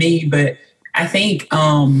better than me, but I think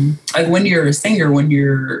like when you're a singer, when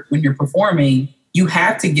you're performing, you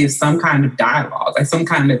have to give some kind of dialogue, like some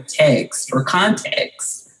kind of text or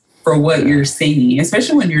context for what you're singing,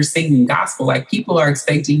 especially when you're singing gospel. Like, people are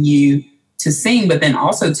expecting you to sing, but then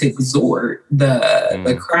also to exhort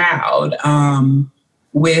the crowd.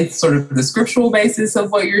 with sort of the scriptural basis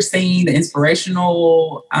of what you're saying, the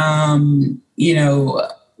inspirational,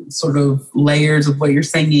 sort of layers of what you're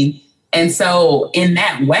singing. And so in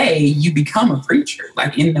that way, you become a preacher,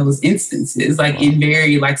 like in those instances, like in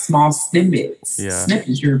very like small snippets,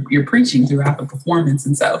 you're preaching throughout the performance.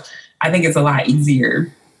 And so I think it's a lot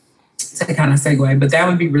easier to kind of segue, but that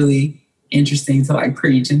would be really interesting to like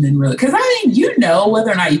preach and then really, because I mean,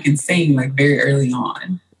 whether or not you can sing like very early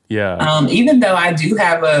on. Yeah. Even though I do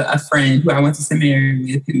have a friend who I went to seminary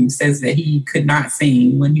with who says that he could not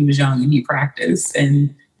sing when he was young and he practiced,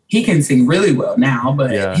 and he can sing really well now,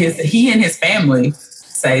 but he and his family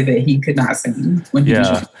say that he could not sing when he was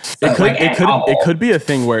young. So, it could be a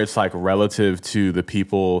thing where it's like relative to the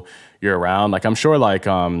people you're around. Like I'm sure like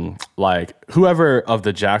whoever of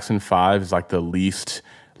the Jackson 5 is like the least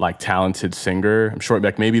like talented singer. I'm sure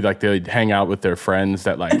like maybe like they hang out with their friends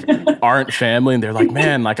that like aren't family, and they're like,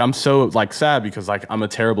 man, like I'm so like sad because like I'm a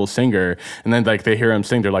terrible singer. And then like they hear him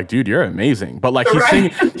sing, they're like, dude, you're amazing. But like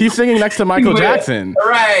he's singing next to Michael Jackson.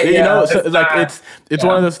 Right. You know, so like it's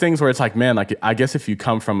one of those things where it's like, man, like I guess if you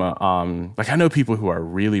come from a like I know people who are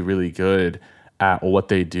really, really good at what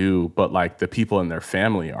they do, but like the people in their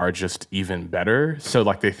family are just even better. So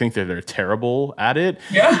like they think that they're terrible at it.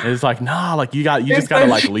 Yeah. And it's like, nah, like you just gotta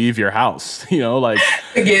like leave your house, like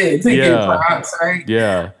to get props, right?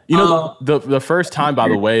 Yeah. The first time, by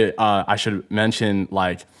the way, I should mention,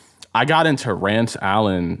 like I got into Rance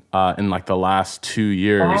Allen in like the last 2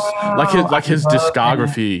 years. Like his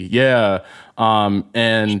discography. Yeah.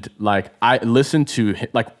 And like I listened to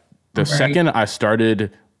like the second I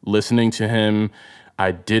started listening to him, I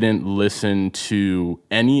didn't listen to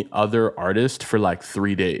any other artist for like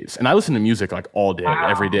 3 days. And I listen to music like all day,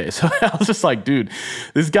 every day. So I was just like, dude,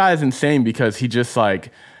 this guy is insane because he just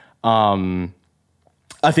like, I mean,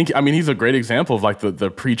 he's a great example of like the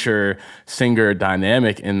preacher singer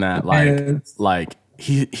dynamic in that like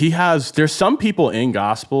he has, there's some people in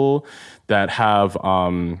gospel that have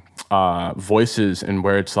voices and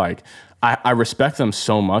where it's like, I respect them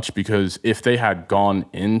so much because if they had gone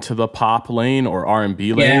into the pop lane or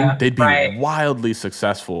R&B lane, they'd be wildly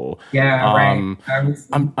successful. Yeah, right.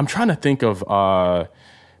 I'm trying to think of,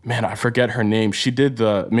 man, I forget her name. She did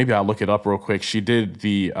maybe I'll look it up real quick. She did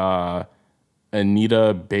the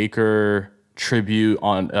Anita Baker tribute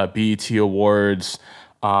on BET Awards.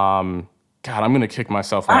 God, I'm going to kick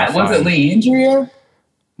myself. Was it Leandria?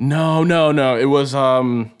 No. It was...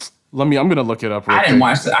 I'm gonna look it up. I haven't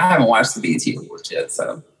watched the BET Awards yet,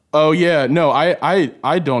 so. Oh yeah, no,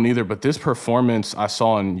 I don't either. But this performance I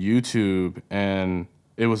saw on YouTube, and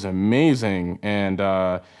it was amazing. And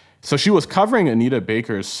so she was covering Anita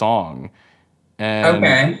Baker's song,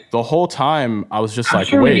 and the whole time I was just wait.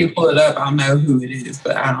 When you pull it up, I'll know who it is,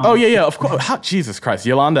 but I don't. Oh yeah, of course. Jesus Christ,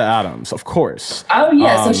 Yolanda Adams, of course. Oh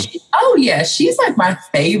yeah, she's like my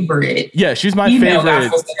favorite. Yeah, she's my female favorite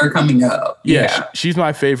gospel singer coming up. Yeah, she's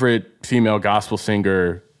my favorite female gospel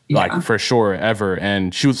singer. Like for sure ever.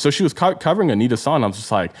 And she was covering Anita's song. I was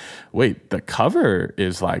just like, wait, the cover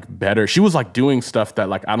is like better. She was like doing stuff that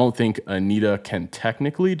like I don't think Anita can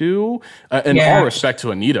technically do. And all respect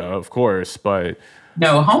to Anita, of course, but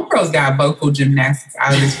no, Homegirl's got vocal gymnastics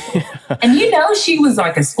out of this world. And she was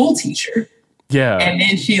like a school teacher. Yeah. And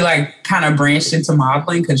then she like kind of branched into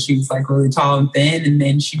modeling because she was like really tall and thin, and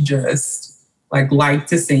then she just liked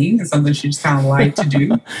to sing. It's something she just kind of liked to do.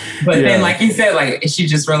 But then, like you said, like she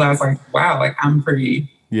just realized, like, wow, like I'm pretty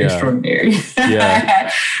extraordinary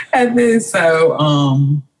at this.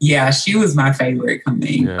 So, she was my favorite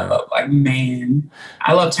coming up. Like, man,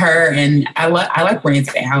 I loved her, and I like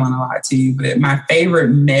Rance Allen a lot too. But my favorite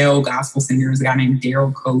male gospel singer is a guy named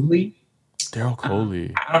Daryl Coley. Daryl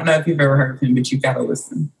Coley. I don't know if you've ever heard of him, but you've got to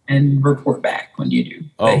listen and report back when you do.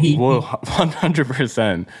 Oh,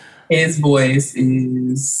 100%. His voice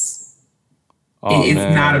is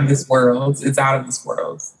not of this world. It's out of this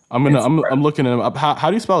world. I'm looking him up. How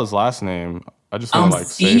do you spell his last name? I just want to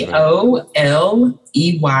save it.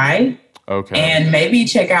 Coley. Okay. And maybe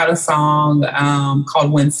check out a song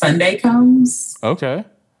called When Sunday Comes. Okay.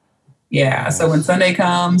 Yeah. So When Sunday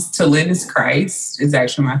Comes, To Live is Christ is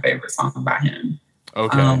actually my favorite song by him.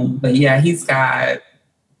 Okay. But yeah, he's got,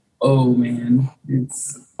 oh man,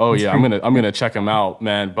 I'm gonna check him out,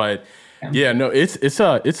 man. But it's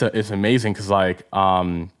amazing because like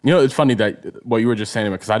it's funny that what you were just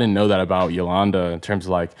saying, because I didn't know that about Yolanda in terms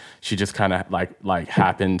of like she just kind of like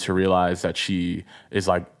happened to realize that she is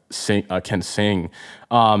like can sing.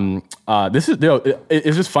 This is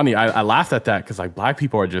it's just funny. I laughed at that because like Black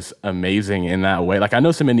people are just amazing in that way. Like I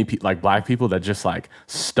know so many like Black people that just like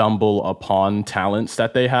stumble upon talents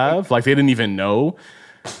that they have, like they didn't even know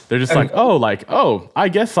they're just I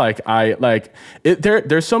guess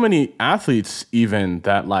there's so many athletes even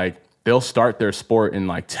that like they'll start their sport in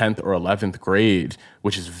like 10th or 11th grade,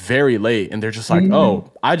 which is very late. And they're just like,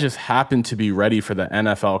 oh, I just happen to be ready for the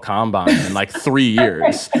NFL combine in like 3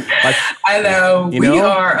 years. Like, I know we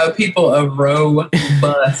are a people of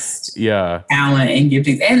robust talent and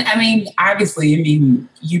giftings. And I mean, obviously,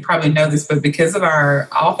 you probably know this, but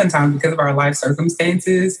oftentimes because of our life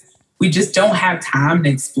circumstances, we just don't have time to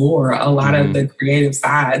explore a lot of the creative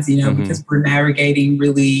sides, because we're navigating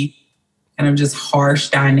really kind of just harsh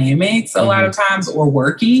dynamics a lot of times, or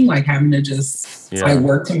working, like having to just like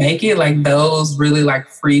work to make it, like those really like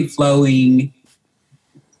free flowing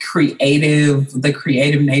the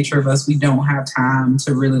creative nature of us. We don't have time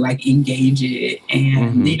to really like engage it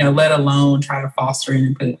and, let alone try to foster it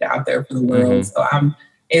and put it out there for the world. So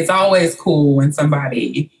it's always cool when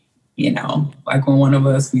somebody, like when one of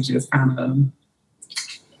us, we just kind of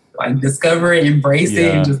like discover it, embrace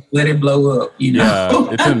it, and just let it blow up, Yeah,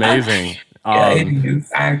 it's amazing. It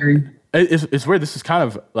is. I agree. It's weird. This is kind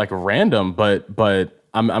of like random, but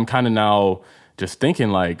I'm kind of now just thinking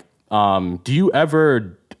like, do you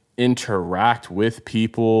ever interact with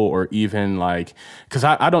people, or even like, because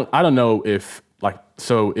I don't know if like,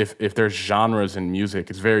 so if there's genres in music,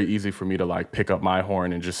 it's very easy for me to like pick up my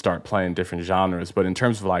horn and just start playing different genres. But in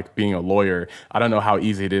terms of like being a lawyer, I don't know how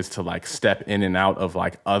easy it is to like step in and out of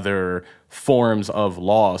like other forms of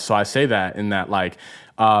law. So I say that in that like,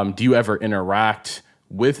 do you ever interact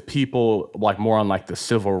with people like more on like the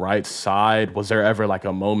civil rights side? Was there ever like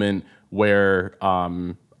a moment where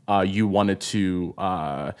you wanted to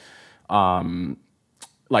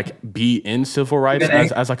like be in civil rights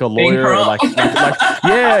as like a lawyer, or like or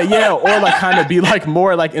like kind of be like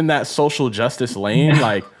more like in that social justice lane,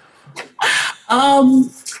 like?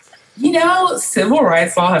 Civil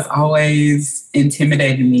rights law has always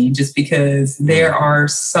intimidated me, just because I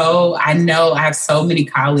have so many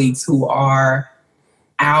colleagues who are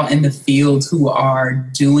out in the field who are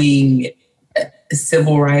doing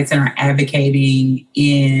civil rights and are advocating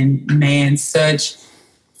in, such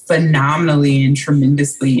phenomenally and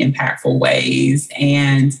tremendously impactful ways.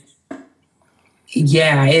 And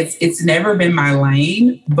it's never been my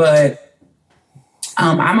lane, but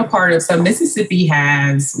I'm a part of, so Mississippi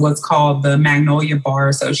has what's called the Magnolia Bar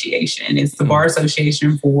Association. It's the bar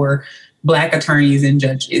association for Black attorneys and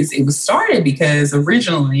judges. It was started because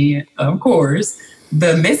originally, of course,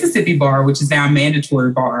 the Mississippi bar, which is now a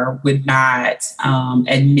mandatory bar, would not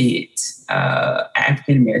admit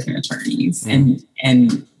African-American attorneys. And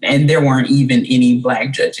there weren't even any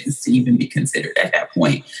Black judges to even be considered at that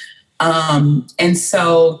point. And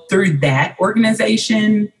so through that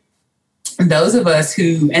organization, those of us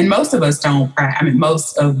and most of us don't practice,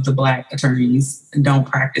 most of the Black attorneys don't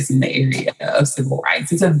practice in the area of civil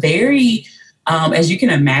rights. It's a very, as you can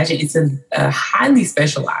imagine, it's a highly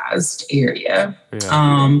specialized area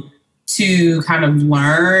to kind of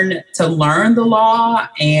learn the law,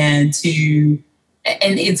 and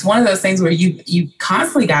it's one of those things where you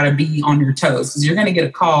constantly got to be on your toes, because you're going to get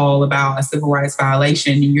a call about a civil rights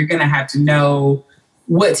violation, and you're going to have to know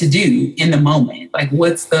what to do in the moment. Like,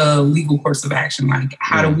 what's the legal course of action? Like,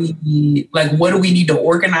 how do we, like, what do we need to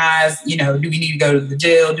organize? Do we need to go to the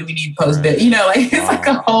jail? Do we need to post bail? It's like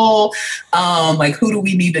a whole, like, who do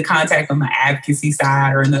we need to contact on the advocacy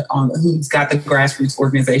side, or on who's got the grassroots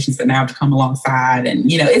organizations that now have to come alongside?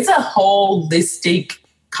 And, it's a holistic,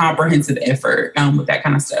 comprehensive effort with that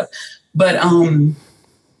kind of stuff. But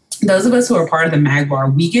those of us who are part of the MAG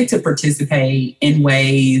Bar, we get to participate in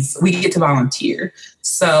ways, we get to volunteer.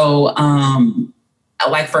 So,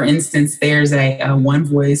 like, for instance, there's a One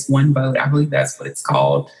Voice, One Vote, I believe that's what it's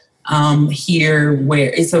called, here,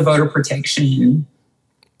 where it's a voter protection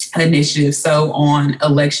initiative. So on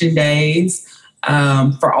election days,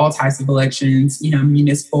 for all types of elections,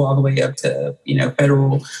 municipal all the way up to,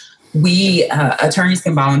 federal, we attorneys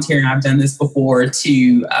can volunteer, and I've done this before,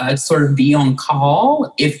 to sort of be on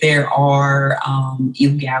call if there are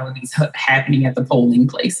illegalities happening at the polling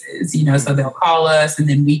places. So they'll call us, and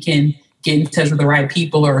then we can get in touch with the right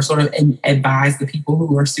people, or sort of advise the people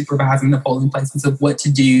who are supervising the polling places of what to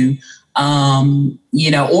do.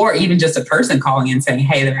 Or even just a person calling in saying,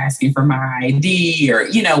 hey, they're asking for my ID, or,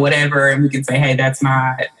 whatever. And we can say, hey, that's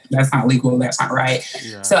not legal. That's not right.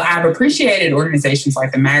 Yeah. So I've appreciated organizations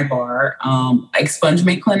like the MAG Bar,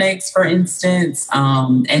 expungement clinics, for instance,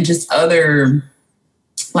 and just other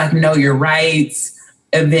like know your rights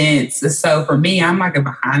events. So for me, I'm like a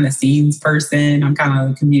behind the scenes person. I'm kind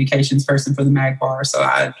of a communications person for the MAG Bar. So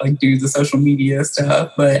I like do the social media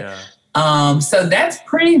stuff, but So that's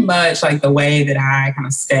pretty much like the way that I kind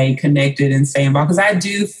of stay connected and stay involved, because I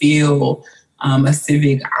do feel a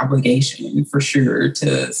civic obligation for sure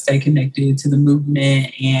to stay connected to the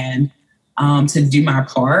movement and to do my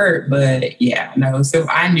part. But yeah, no, so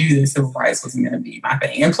I knew that civil rights wasn't going to be my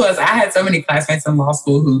thing. And plus, I had so many classmates in law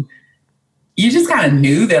school who you just kind of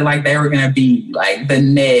knew that like they were going to be like the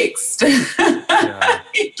next, the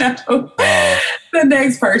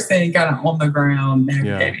next person kind of on the ground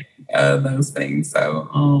navigating those things.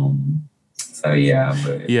 So yeah,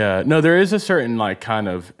 but yeah, no, there is a certain like kind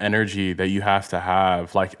of energy that you have to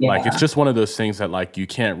have. Like it's just one of those things that like you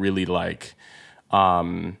can't really like.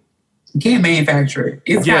 You can't manufacture it.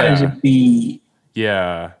 It's gotta just be.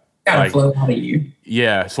 Yeah. Gotta like, flow out of you.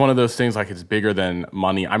 Yeah, it's one of those things like it's bigger than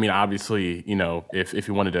money. I mean, obviously, you know, if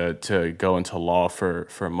you wanted to go into law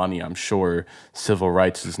for money, I'm sure civil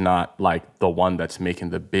rights is not like the one that's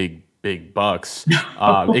making the big bucks.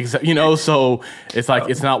 You know, so it's like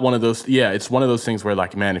it's not one of those. Yeah, it's one of those things where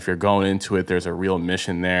like, man, if you're going into it, there's a real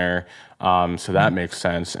mission there. So that makes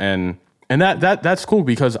sense. And that's cool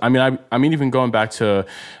because I mean even going back to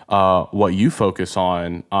what you focus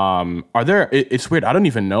on, are there? It's weird. I don't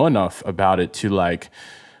even know enough about it to like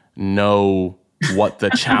know what the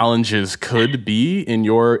challenges could be in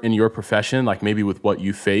your profession, like maybe with what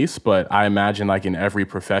you face. But I imagine like in every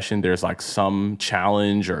profession, there's like some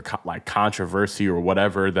challenge or like controversy or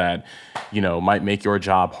whatever that you know might make your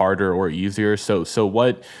job harder or easier. So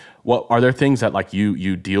what are there things that like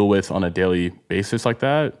you deal with on a daily basis like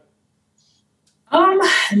that?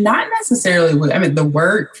 Not necessarily. I mean, the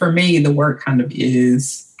work for me, the work kind of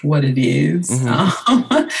is what it is.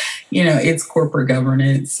 Mm-hmm. You know, it's corporate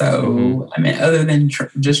governance. So, I mean, other than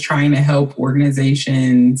just trying to help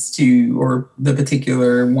organizations or the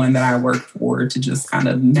particular one that I work for to just kind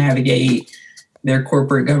of navigate their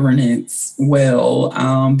corporate governance well,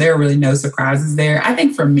 there are really no surprises there. I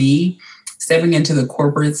think for me, stepping into the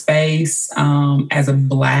corporate space as a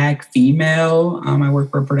Black female, I work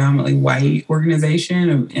for a predominantly white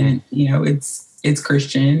organization, and you know it's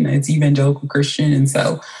Christian, it's evangelical Christian, and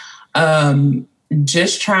so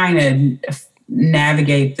just trying to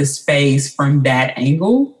navigate the space from that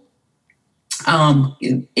angle,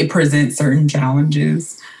 it presents certain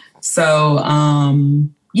challenges. So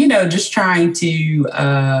you know, just trying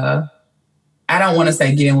to. I don't want to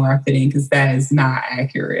say get in where I fit in because that is not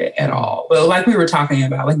accurate at all. But like we were talking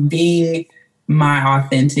about, like being my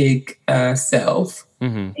authentic self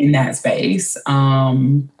in that space.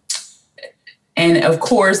 And of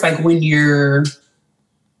course, like when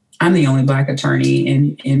I'm the only Black attorney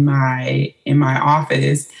in my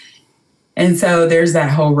office. And so there's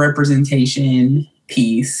that whole representation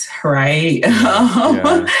piece, right?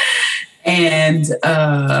 And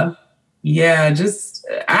just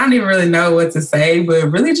I don't even really know what to say,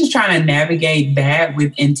 but really just trying to navigate that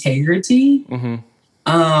with integrity,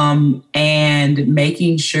 and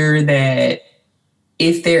making sure that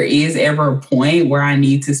if there is ever a point where I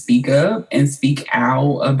need to speak up and speak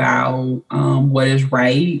out about what is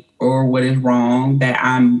right or what is wrong, that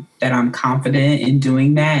I'm confident in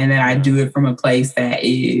doing that, and that I do it from a place that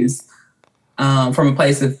is from a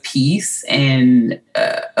place of peace and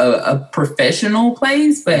a professional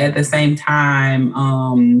place, but at the same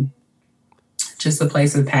time, just a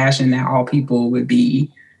place of passion that all people would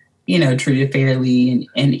be, you know, treated fairly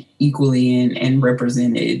and equally and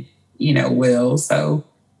represented, you know, well. So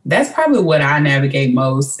that's probably what I navigate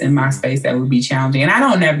most in my space that would be challenging. And I don't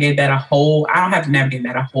have to navigate that a whole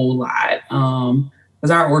lot.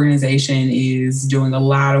 Because our organization is doing a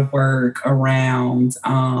lot of work around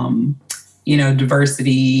you know,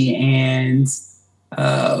 diversity and,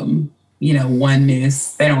 you know,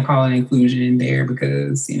 oneness. They don't call it inclusion there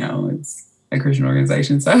because, you know, it's a Christian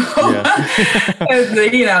organization. So,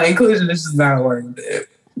 you know, inclusion is just not a word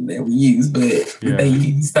that we use, but they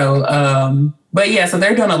use. So, but yeah, so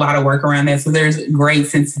they're doing a lot of work around that. So there's great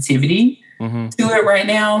sensitivity to it right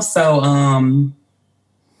now. So,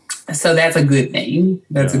 so that's a good thing.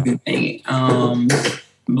 That's a good thing.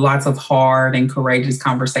 Lots of hard and courageous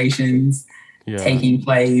conversations taking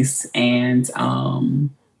place, and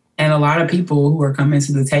a lot of people who are coming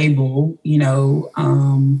to the table, you know,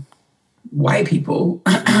 white people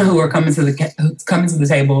who are coming to the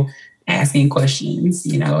table asking questions,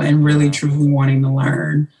 you know, and really truly wanting to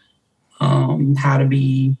learn how to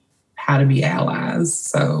be allies.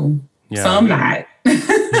 So some not.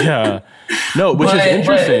 No, which is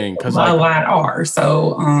interesting because a lot are.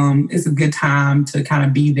 So it's a good time to kind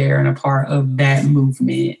of be there and a part of that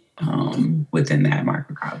movement within that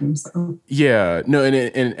microcosm. So Yeah, no,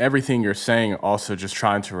 and everything you're saying, also just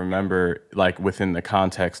trying to remember, like within the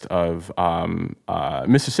context of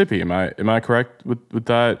Mississippi. Am I correct with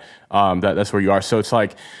that? That's where you are. So it's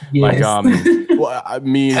like yes, well,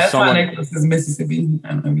 me as that's my someone. necklace is Mississippi. I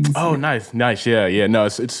don't know if you can see Oh, it. nice. Yeah. No,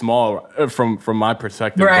 it's small from my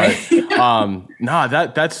perspective, Right. but nah,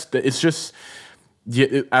 that's it's just.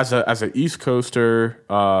 Yeah, as a East Coaster,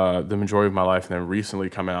 the majority of my life, and then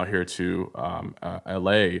recently coming out here to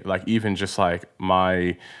LA, like even just like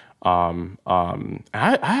my, I've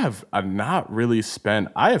not really spent.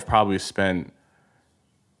 I have probably spent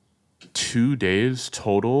 2 days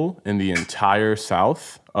total in the entire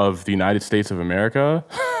South of the United States of America.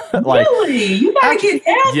 Like, Really? You gotta get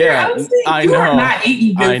down here. yeah, Honestly, I you are know. not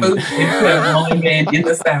eating I good food if you have only been in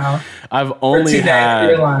the South I've for only 2 days of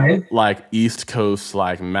your had life. like East Coast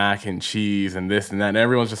like mac and cheese and this and that, and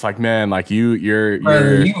everyone's just like, man, like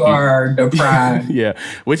Brother, you are deprived, yeah,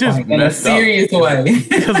 which is like in a messed up serious way.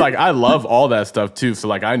 because like I love all that stuff too. So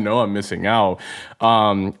like I know I'm missing out,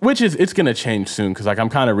 which is it's gonna change soon because like I'm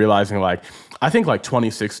kind of realizing like I think like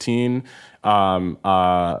 2016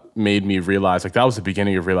 made me realize like that was the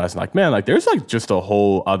beginning of realizing like man like there's like just a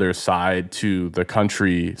whole other side to the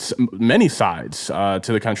country, many sides to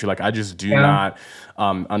the country like I just do Yeah. not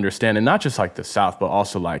understand, and not just like the South but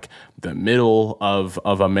also like the middle of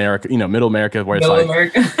America, middle America where it's Middle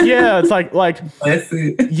like America. yeah it's like That's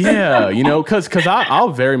it. yeah, because I'll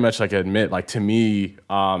very much like admit, like to me,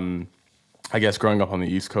 I guess growing up on the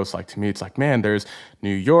East Coast, like to me, it's like, man, there's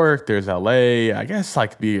New York, there's LA, I guess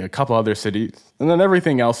like be a couple other cities, and then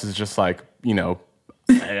everything else is just like,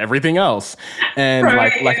 everything else. And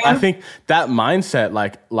Right. like I Yeah. think that mindset,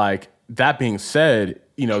 like that being said,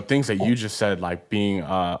 things that you just said, like being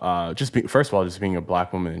just being first of all, just being a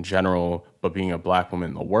Black woman in general, but being a Black woman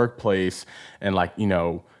in the workplace, and like,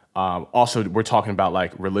 also we're talking about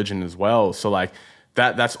like religion as well. So like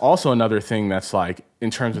that's also another thing that's like in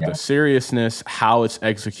terms of the seriousness, how it's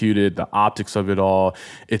executed, the optics of it all.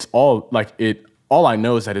 It's all like it. All I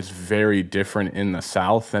know is that it's very different in the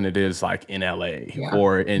South than it is like in LA Yeah.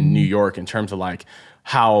 or in New York in terms of like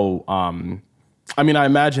how. I mean, I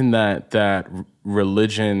imagine that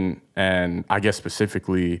religion and I guess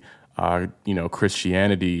specifically,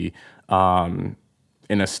 Christianity,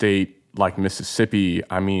 in a state like Mississippi.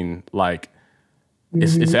 I mean, like.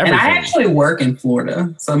 It's And everything. I actually work in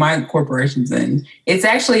Florida, so my corporation's in. It's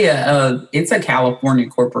actually it's a California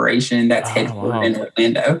corporation that's Oh, headquartered wow. in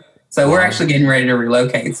Orlando. So we're Wow. actually getting ready to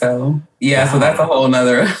relocate. So yeah, so Wow. that's a whole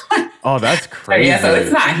nother. Oh, that's crazy. Yeah, so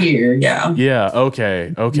it's not here. Yeah, Yeah.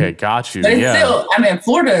 Okay. Got you. but it's Yeah. still. I mean,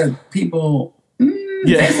 Florida people.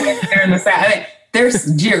 Yeah. They're in the South. I mean,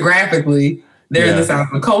 there's geographically they're in Yeah. the South,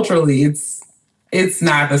 but culturally it's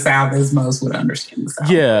not the South as most would understand the South.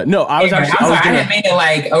 Yeah. No, I was Anyway, actually. I'm I was sorry, I gonna. didn't mean to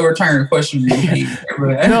like overturn a question.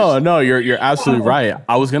 No, you're absolutely right.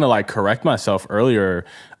 I was gonna like correct myself earlier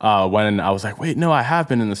when I was like, wait, no, I have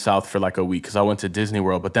been in the South for like a week because I went to Disney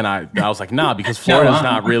World, but then I was like, nah, because Florida's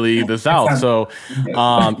not really the South. So,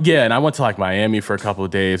 yeah, and I went to like Miami for a couple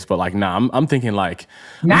of days, but like, nah, I'm thinking like,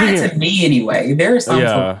 Not to me anyway. There are some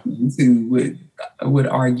Yeah. Floridians who would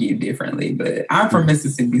argue differently, but I'm from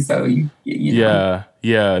Mississippi, so you know.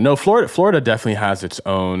 yeah. No, Florida definitely has its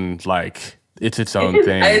own like, it's its own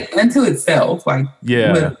thing. Unto itself, like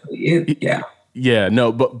Yeah. yeah. Yeah,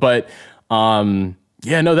 no, but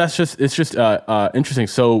yeah, no, it's just interesting.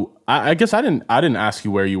 So I guess I didn't ask you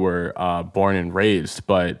where you were born and raised,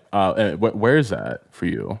 but where is that for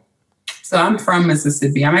you? So I'm from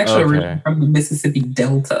Mississippi. I'm actually Okay. originally from the Mississippi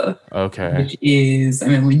Delta, Okay. which is, I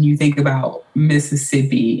mean, when you think about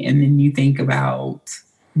Mississippi and then you think about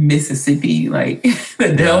Mississippi, like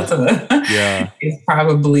the Delta Yeah. is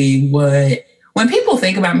probably when people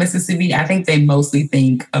think about Mississippi, I think they mostly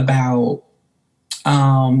think about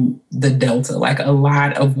the Delta, like a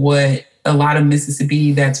lot of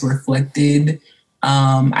Mississippi that's reflected,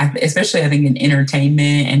 especially I think in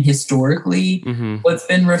entertainment and historically, what's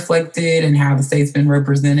been reflected and how the state's been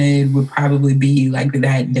represented would probably be like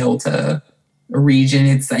that Delta region.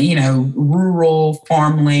 It's, rural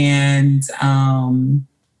farmland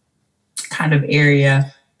kind of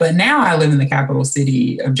area. But now I live in the capital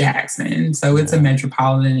city of Jackson. So it's a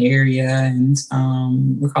metropolitan area, and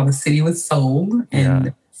we call the city with soul,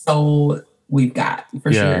 and soul we've got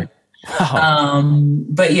for sure. Wow.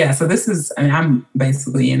 But yeah, so this is, I mean, I'm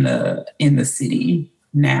basically in the city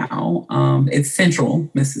now. It's central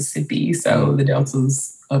Mississippi, so the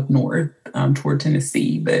Delta's up north toward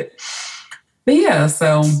Tennessee. But yeah,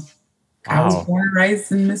 so I was born and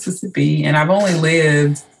raised in Mississippi, and I've only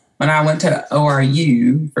lived when I went to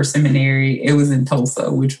ORU for seminary, it was in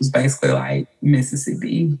Tulsa, which was basically like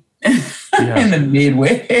Mississippi in the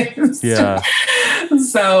Midwest. Yeah.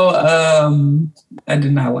 So I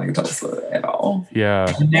did not like Tulsa at all.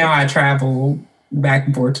 Yeah. And now I travel back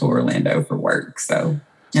and forth to Orlando for work. So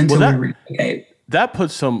until we relocate. That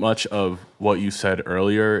puts so much of what you said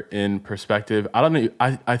earlier in perspective. I don't know.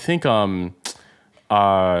 I think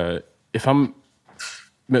if I'm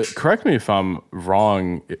correct me if I'm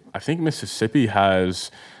wrong, I think Mississippi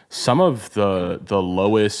has some of the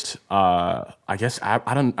lowest. I guess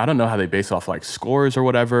I don't know how they base it off like scores or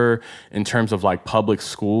whatever in terms of like public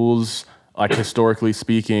schools, like historically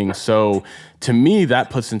speaking. So to me, that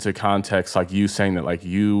puts into context like you saying that like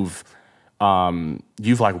you've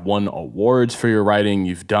like won awards for your writing.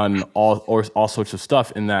 You've done all sorts of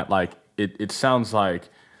stuff in that. Like it sounds like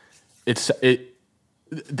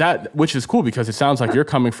that, which is cool because it sounds like you're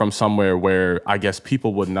coming from somewhere where I guess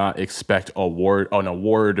people would not expect an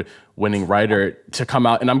award-winning writer to come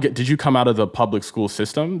out. And did you come out of the public school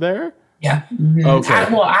system there? Yeah. Mm-hmm. Okay.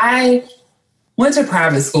 I went to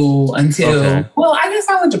private school until, I guess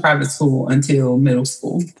I went to private school until middle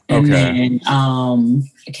school. And then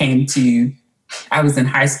I was in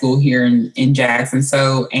high school here in Jackson.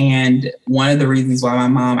 So, and one of the reasons why my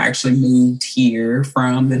mom actually moved here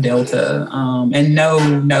from the Delta, and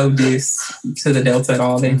no diss to the Delta at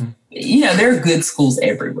all. They, there are good schools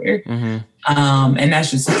everywhere. And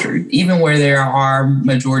that's just the truth. Even where there are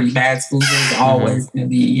majority bad schools, there's always going to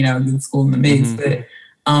be, a good school in the mix.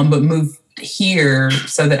 But moved here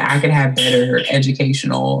so that I could have better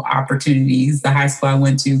educational opportunities. The high school I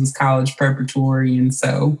went to was college preparatory. And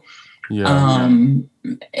so, and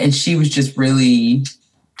she was just really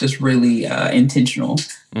intentional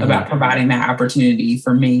about providing that opportunity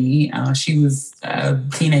for me. She was a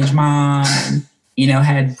teenage mom and,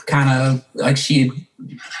 had kind of like she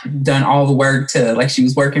had done all the work to like she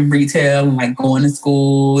was working retail and like going to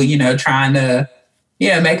school, trying to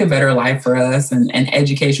make a better life for us. And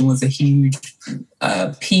education was a huge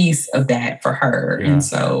piece of that for her. Yeah. And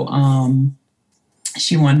so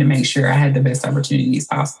she wanted to make sure I had the best opportunities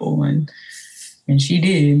possible. And she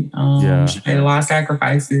did. She made a lot of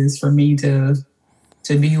sacrifices for me to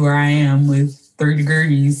be where I am with 3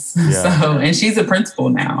 degrees. Yeah. So, and she's a principal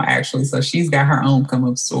now, actually. So she's got her own come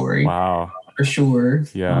up story. Wow. For sure.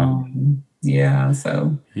 Yeah.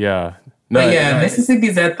 So. Yeah. No, but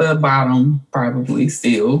Mississippi's at the bottom, probably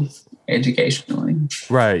still educationally.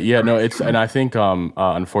 Right. Yeah. No. And I think,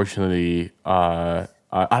 unfortunately, I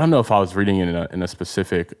don't know if I was reading in a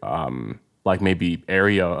specific, like maybe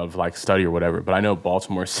area of like study or whatever, but I know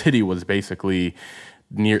Baltimore City was basically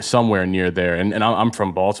somewhere near there, and I'm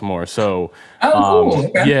from Baltimore, so. Cool.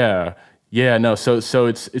 Okay. Yeah. No. So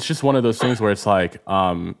it's just one of those things where it's like,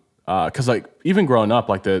 because like even growing up,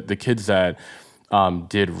 like the kids that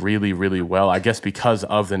did really, really well, I guess because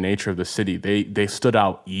of the nature of the city, they stood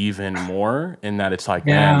out even more in that it's like,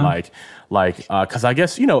 man, because I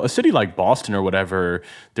guess, a city like Boston or whatever,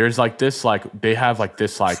 there's like this, like they have like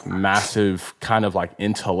this like massive kind of like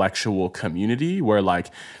intellectual community where like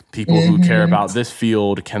people who care about this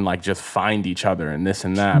field can like just find each other and this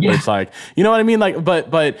and that. But it's like, you know what I mean? Like,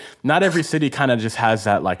 but not every city kind of just has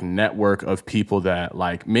that like network of people that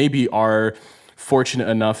like maybe are fortunate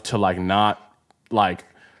enough to like not like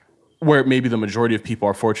where maybe the majority of people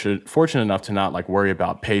are fortunate enough to not like worry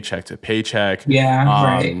about paycheck to paycheck.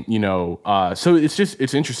 Right. So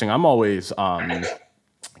it's interesting. I'm always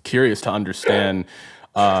curious to understand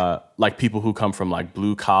like people who come from like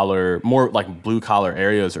more blue collar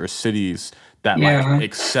areas or cities that like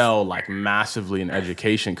excel like massively in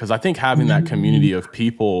education. Cause I think having that community of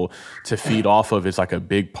people to feed off of is like a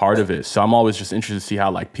big part of it. So I'm always just interested to see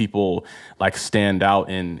how like people like stand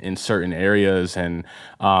out in certain areas. And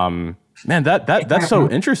man, that's so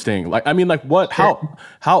interesting. Like, I mean, like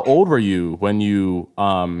how old were you when you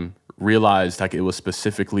realized like it was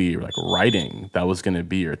specifically like writing that was going to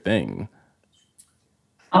be your thing?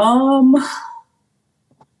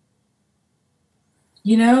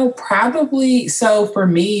 Probably. So for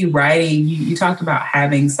me, writing, you talked about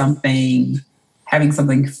having something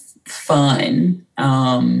fun,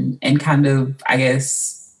 and kind of, I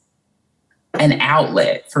guess, an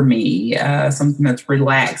outlet for me, something that's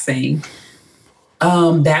relaxing.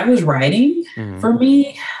 That was writing for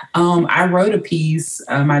me. I wrote a piece.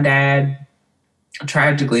 My dad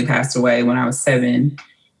tragically passed away when I was 7.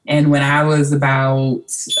 And when I was about,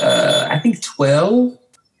 I think 12,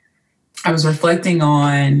 I was reflecting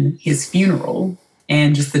on his funeral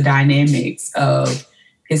and just the dynamics of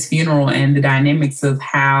his funeral and the dynamics of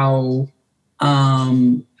how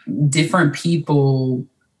different people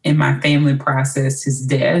in my family processed his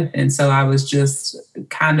death. And so I was just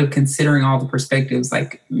kind of considering all the perspectives,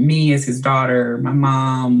 like me as his daughter, my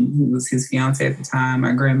mom, who was his fiance at the time,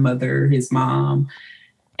 my grandmother, his mom.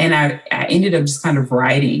 And I ended up just kind of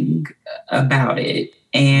writing about it.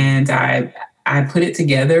 And I put it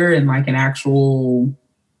together in like an actual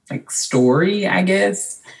like story, I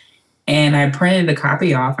guess. And I printed a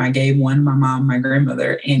copy off. I gave one to my mom, my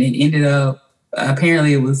grandmother, and it ended up,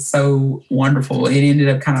 apparently it was so wonderful. It ended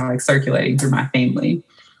up kind of like circulating through my family.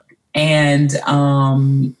 And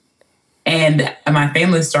my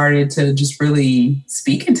family started to just really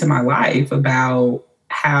speak into my life about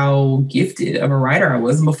how gifted of a writer I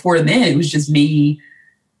was. And before then, it was just me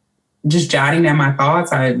just jotting down my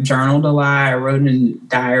thoughts. I journaled a lot. I wrote in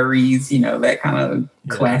diaries, that kind of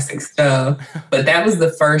classic stuff. But that was the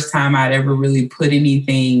first time I'd ever really put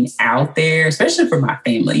anything out there, especially for my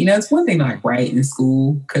family. It's one thing to like write in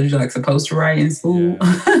school because you're like supposed to write in school.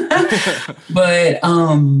 Yeah. But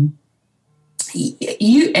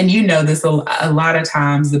you know this, a lot of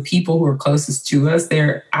times the people who are closest to us,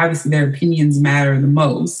 obviously their opinions matter the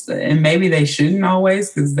most, and maybe they shouldn't always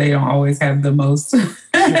because they don't always have the most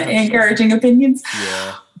encouraging opinions.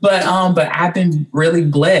 Yeah. But I've been really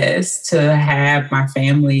blessed to have my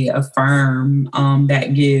family affirm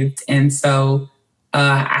that gift, and so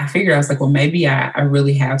I figured, I was like, well, maybe I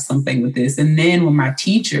really have something with this. And then when my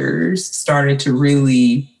teachers started to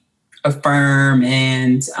really affirm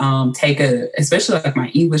and especially like my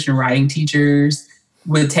English and writing teachers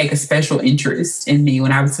would take a special interest in me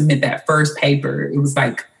when I would submit that first paper. It was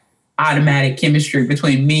like automatic chemistry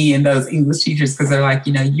between me and those English teachers because they're like,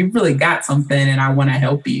 you've really got something and I want to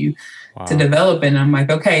help you to develop it. And I'm like,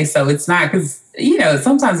 okay, so it's not because,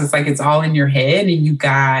 sometimes it's like it's all in your head and you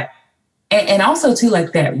got, and also too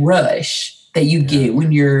like that rush that you get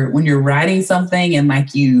when you're writing something and like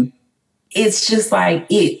it's just like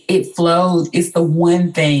it flows. It's the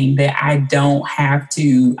one thing that I don't have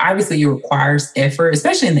to, obviously it requires effort,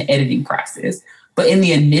 especially in the editing process. But in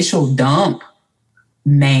the initial dump,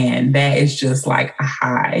 man, that is just like a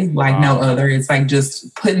high, like no other. It's like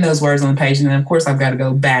just putting those words on the page. And then of course I've got to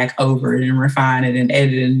go back over it and refine it and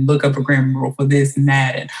edit it and look up a grammar rule for this and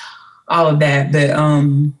that and all of that.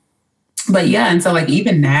 But yeah, and so like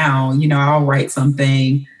even now, I'll write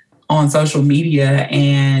something on social media.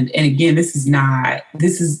 And again, this is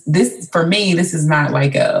for me, this is not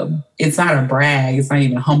like it's not a brag. It's not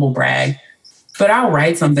even a humble brag, but I'll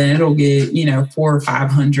write something. It'll get, 400 or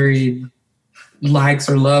 500 likes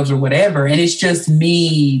or loves or whatever. And it's just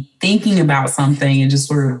me thinking about something and just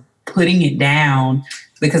sort of putting it down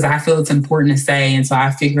because I feel it's important to say. And so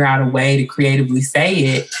I figure out a way to creatively say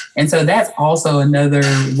it. And so that's also another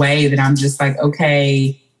way that I'm just like,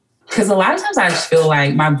 okay, because a lot of times I just feel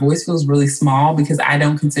like my voice feels really small because I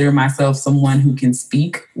don't consider myself someone who can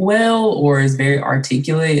speak well or is very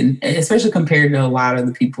articulate, and especially compared to a lot of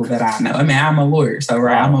the people that I know. I mean, I'm a lawyer, so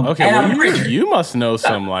right. I'm a preacher. You must know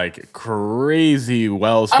some like crazy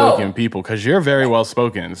well-spoken people because you're very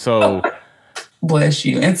well-spoken. So bless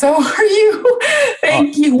you, and so are you.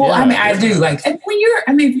 Thank you. Well, I mean, I do like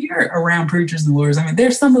if you're around preachers and lawyers,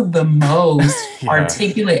 they're some of the most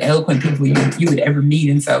articulate, eloquent people you would ever meet.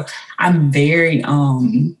 And so I'm very,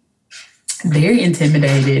 very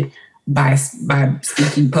intimidated by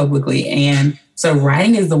speaking publicly. And so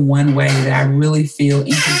writing is the one way that I really feel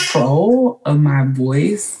in control of my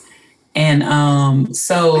voice. And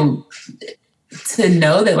so to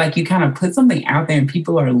know that like you kind of put something out there and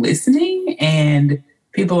people are listening and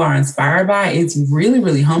people are inspired by it, it's really,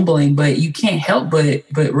 really humbling, but you can't help but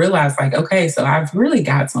realize like, okay, so I've really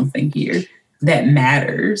got something here that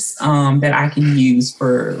matters, that I can use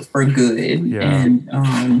for good. Yeah.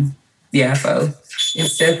 And so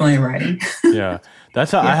it's definitely writing. Yeah.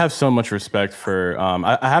 That's how I have so much respect for,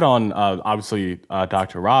 I had on, obviously,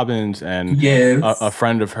 Dr. Robbins and a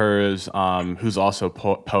friend of hers who's also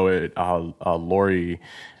poet, Lori.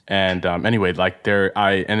 And anyway, like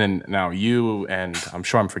and then now you, and I'm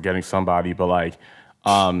sure I'm forgetting somebody, but like,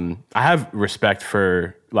 I have respect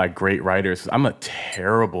for like great writers. I'm a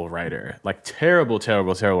terrible writer, like terrible writer.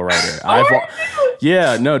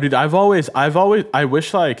 Dude, I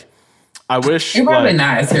wish you're probably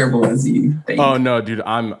not as terrible as you think. Oh no, dude,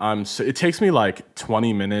 it takes me like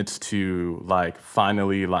 20 minutes to like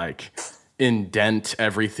finally like indent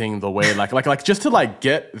everything the way like just to like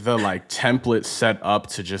get the like template set up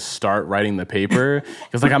to just start writing the paper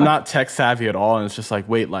because like I'm not tech savvy at all, and it's just like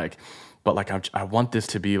wait, like but like I want this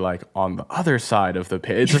to be like on the other side of the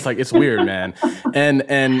page. It's just like it's weird, man.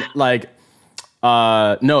 And like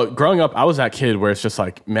no, growing up I was that kid where it's just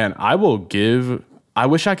like, man, I will give I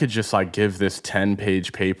wish I could just like give this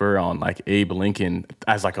 10-page paper on like Abe Lincoln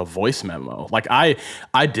as like a voice memo. Like I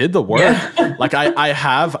did the work. Yeah. Like I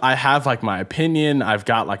have like my opinion. I've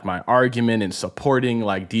got like my argument and supporting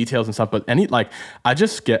like details and stuff. But I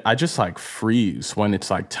just like freeze when it's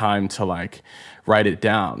like time to like write it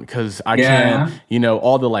down, because I can't,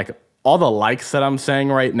 all the likes that I'm saying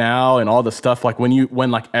right now and all the stuff, like when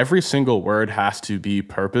like every single word has to be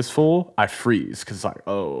purposeful, I freeze, because like,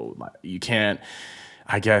 oh, like, you can't,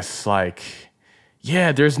 I guess, like,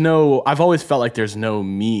 yeah, I've always felt like there's no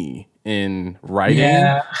me in writing,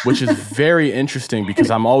 Yeah. which is very interesting, because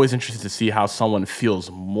I'm always interested to see how someone feels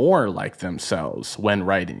more like themselves when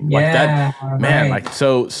writing. Like Yeah, that, man, right. like,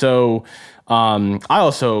 I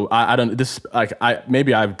also, I don't, this, like,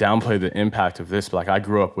 maybe I've downplayed the impact of this, but like I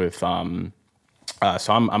grew up with, so I'm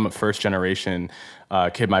a first generation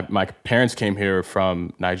kid. My parents came here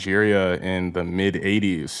from Nigeria in the mid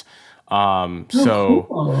 '80s. So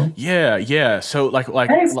Cool. yeah. So That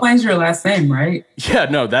explains your last name, right? yeah,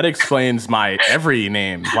 no, that explains my every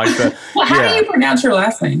name. Like Well, how do yeah, you pronounce your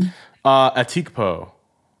last name? Atikpo.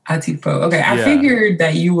 Atipo. Okay, I Yeah. figured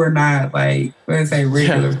that you were not like, let's say, Yeah.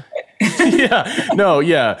 regular. Yeah, no.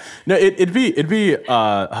 It'd be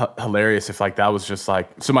hilarious if like that was just like.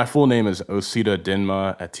 So my full name is Osita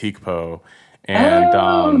Dinma Atikpo, and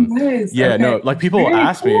Oh, nice. yeah, Okay. no. Like people Very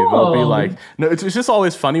ask me, they'll be cool. like, no. It's just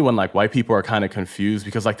always funny when like white people are kind of confused,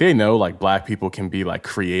 because like they know like black people can be like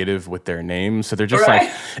creative with their names, so they're just like,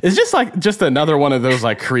 Right. it's just like just another one of those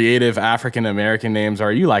like creative African American names. Or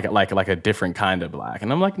are you like a different kind of black?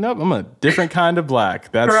 And I'm like, nope, I'm a different kind of black.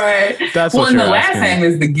 Right. That's Well, what and you're the last asking. name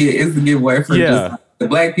is the good word for just Yeah. the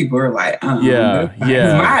black people are like, Yeah, that's fine. 'Cause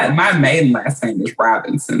yeah. my maiden last name is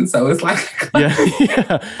Robinson, so it's like Yeah,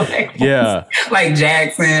 yeah, like, yeah, like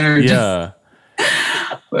Jackson or just. yeah,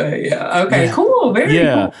 But yeah, okay, yeah, cool, very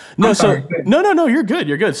yeah. cool. No, I'm so sorry. Good. no, you're good,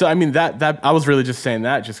 you're good. So I mean that I was really just saying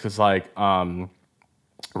that just because like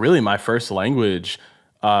really my first language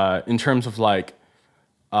in terms of like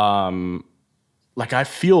I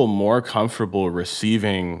feel more comfortable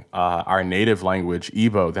receiving our native language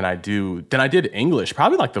Igbo than I did English.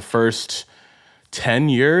 Probably like the first 10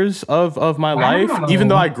 years of my life, even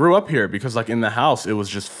though Wow. I grew up here, because like in the house it was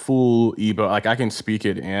just full Igbo. Like I can speak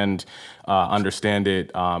it and understand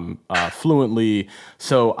it fluently.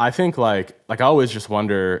 So I think like I always just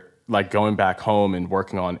wonder, like going back home and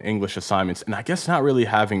working on English assignments, and I guess not really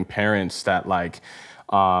having parents that like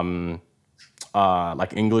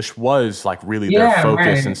English was like really their Yeah,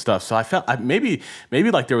 focus and right. stuff. So I felt maybe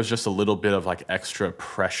like there was just a little bit of like extra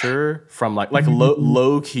pressure from like Mhm.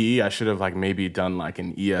 low key. I should have like maybe done like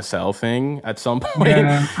an ESL thing at some point,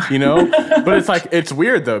 Yeah. you know. But it's like it's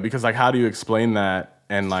weird though, because like how do you explain that?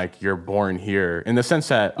 And like you're born here, in the sense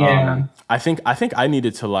that Yeah. I think I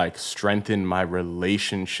needed to like strengthen my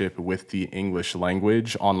relationship with the English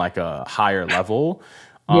language on like a higher level.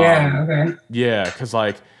 Yeah. Okay. Yeah, because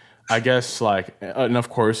like I guess like, and of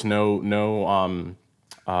course no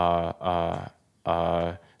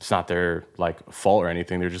it's not their like fault or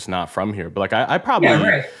anything. They're just not from here. But like I Yeah. probably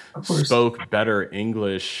Right. Of course. spoke better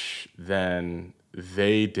English than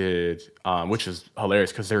they did, which is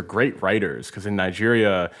hilarious because they're great writers. Because in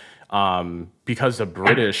Nigeria, because the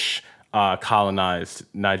British colonized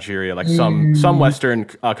Nigeria, like some Mm. Western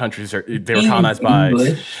countries they were colonized by,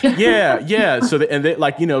 English. yeah. So they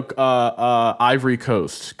like Ivory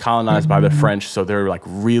Coast colonized by the Mhm. French, so they're like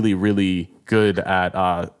really good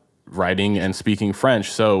at writing and speaking French.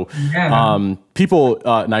 So Yeah. people,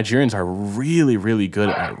 Nigerians are really good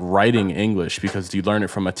at writing English because you learn it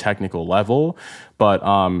from a technical level. But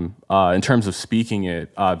in terms of speaking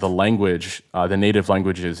it, the language, the native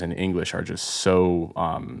languages in English are just so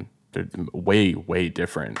they're way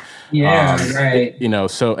different. Yeah. Right.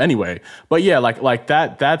 So anyway, but yeah, like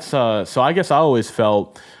that's so I guess I always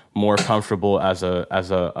felt more comfortable as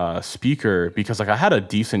a speaker, because like I had a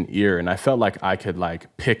decent ear and I felt like I could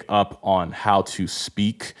like pick up on how to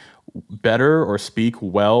speak better or speak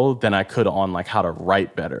well than I could on like how to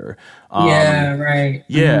write better. Yeah. Right.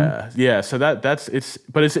 Mhm. Yeah. So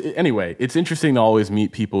but it's anyway. It's interesting to always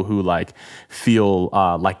meet people who like feel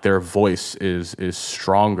like their voice is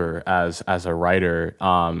stronger as a writer.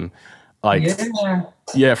 Like Yeah.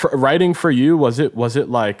 yeah, for writing for you, was it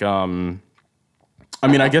like I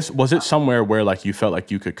mean, I guess was it somewhere where like you felt like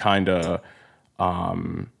you could kind of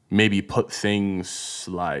maybe put things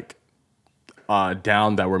like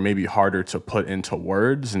down that were maybe harder to put into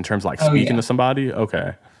words in terms of like Oh speaking to yeah. somebody?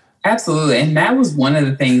 Okay. Absolutely. And that was one of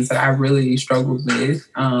the things that I really struggled with.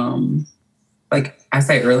 Like I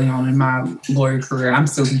say early on in my lawyer career, I'm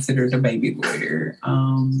still considered a baby lawyer.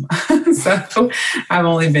 So I've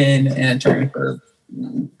only been an attorney for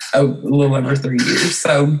a little over 3 years.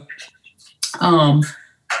 So,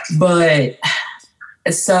 but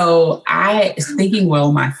so I speaking well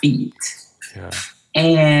on my feet. Yeah.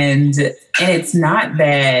 And it's not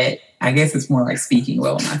that, I guess it's more like speaking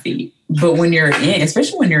well on my feet. But when you're in,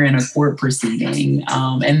 especially when you're in a court proceeding,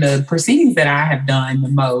 and the proceedings that I have done the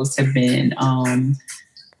most have been,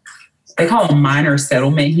 they call them minor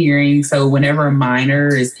settlement hearings. So whenever a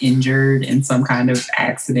minor is injured in some kind of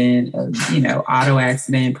accident, auto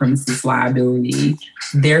accident, premises liability,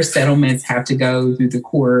 their settlements have to go through the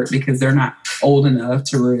court because they're not old enough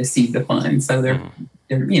to receive the funds. So their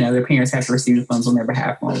parents have to receive the funds on their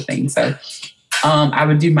behalf and all the things. So I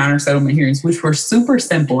would do minor settlement hearings, which were super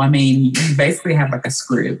simple. I mean, you basically have like a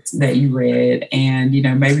script that you read, and,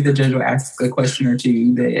 maybe the judge will ask a question or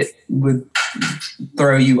two that would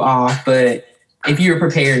throw you off. But if you were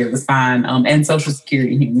prepared, it was fine. And Social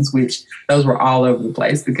Security hearings, which those were all over the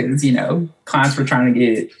place because, clients were trying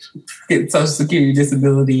to get Social Security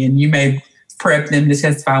disability, and you may prep them to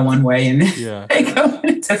testify one way and they go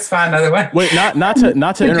and testify another way. Wait, not to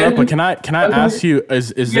interrupt, but can I ask you,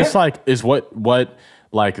 is this what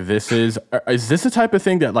this is this the type of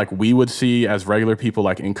thing that like we would see as regular people,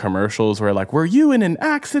 like in commercials where like, were you in an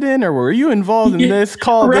accident or were you involved in this?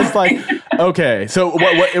 Call this like, okay. So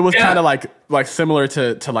what it was kind of like similar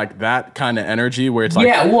to like that kind of energy where it's like,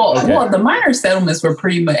 well, the minor settlements were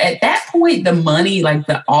pretty much at that point, the money, like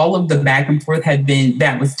all of the back and forth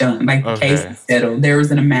that was done. Like the case was settled. There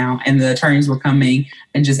was an amount and the attorneys were coming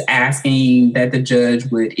and just asking that the judge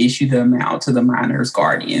would issue the amount to the minor's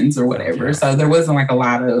guardians or whatever. Okay. So there wasn't like a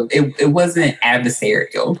lot of, it wasn't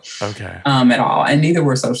adversarial at all. And neither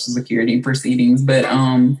were Social Security proceedings. But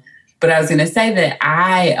I was going to say that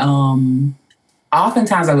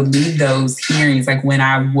oftentimes I would leave those hearings, like when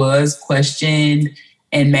I was questioned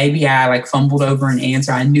and maybe I like fumbled over an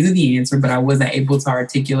answer. I knew the answer, but I wasn't able to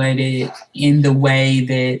articulate it in the way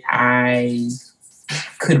that I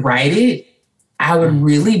could write it. I would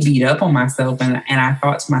really beat up on myself. And I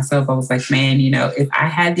thought to myself, I was like, man, if I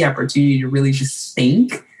had the opportunity to really just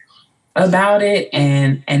think about it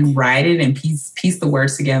and write it and piece the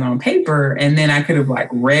words together on paper, and then I could have like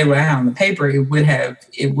read what I had on the paper, it would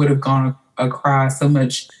have gone across so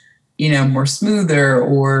much, more smoother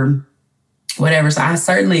or whatever. So I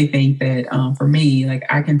certainly think that for me, like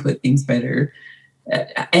I can put things better.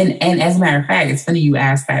 And as a matter of fact, it's funny you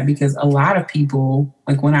ask that because a lot of people,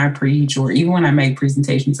 like when I preach or even when I make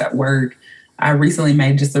presentations at work, I recently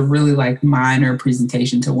made just a really like minor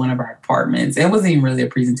presentation to one of our departments. It wasn't even really a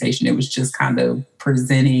presentation. It was just kind of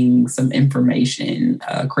presenting some information,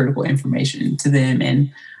 critical information to them.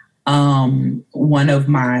 And one of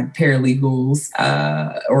my paralegals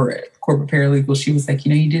or corporate paralegals, she was like,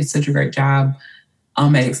 you did such a great job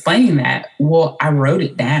at explaining that. Well, I wrote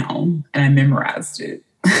it down and I memorized it.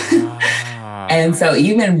 And so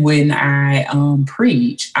even when I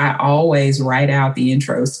preach, I always write out the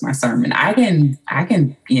intros to my sermon. I can,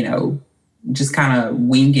 just kind of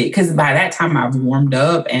wing it because by that time I've warmed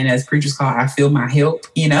up, and as preachers call it, I feel my help,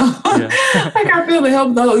 like I feel the help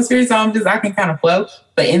of the Holy Spirit. So I can kind of flow.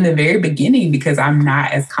 But in the very beginning, because I'm not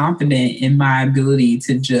as confident in my ability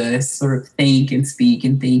to just sort of think and speak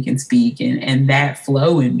and that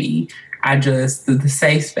flow in me, the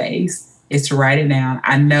safe space is to write it down.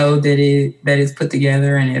 I know that it's put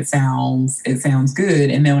together and it sounds good.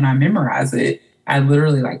 And then when I memorize it, I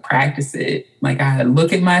literally like practice it. Like I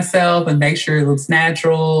look at myself and make sure it looks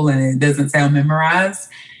natural and it doesn't sound memorized,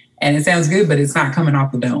 and it sounds good, but it's not coming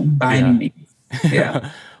off the dome by any means.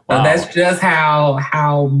 Yeah. Wow. So that's just how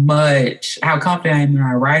confident I am in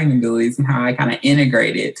my writing abilities and how I kind of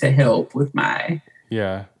integrate it to help with my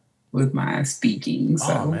speaking.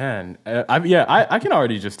 So. Oh man, I can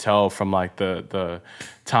already just tell from like the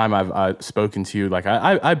time I've spoken to you. Like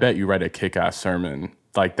I bet you write a kick-ass sermon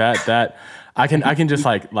like that. I can just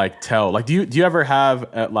like tell. Like, do you ever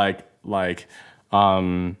have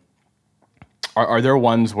are there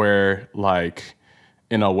ones where like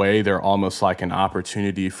in a way they're almost like an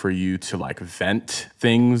opportunity for you to like vent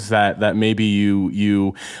things that maybe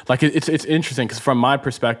you like? It's interesting because from my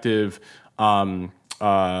perspective,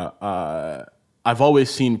 I've always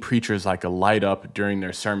seen preachers like light up during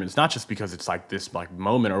their sermons, not just because it's like this like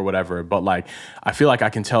moment or whatever, but like I feel like I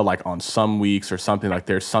can tell like on some weeks or something like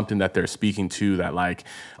there's something that they're speaking to that like,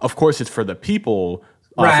 of course it's for the people,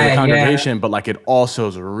 for the congregation, but like it also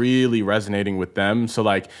is really resonating with them. So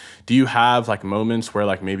like, do you have like moments where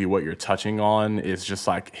like maybe what you're touching on is just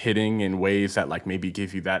like hitting in ways that like maybe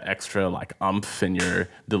give you that extra like oomph in your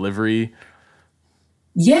delivery?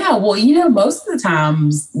 Yeah, well, most of the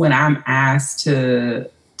times when I'm asked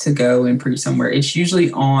to to go and preach somewhere, it's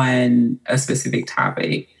usually on a specific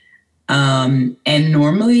topic. And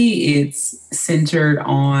normally it's centered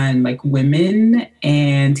on like women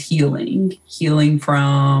and healing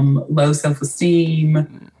from low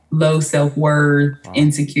self-esteem, low self-worth,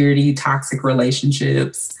 insecurity, toxic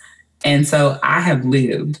relationships. And so I have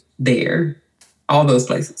lived there, all those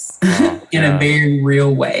places in a very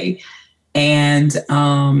real way. And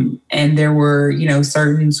there were, you know,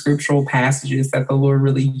 certain scriptural passages that the Lord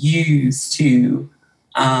really used to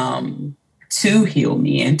heal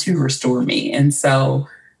me and to restore me. And so,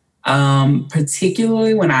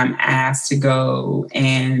 particularly when I'm asked to go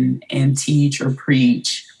and teach or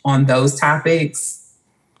preach on those topics,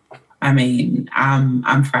 I mean,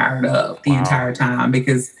 I'm fired up the entire time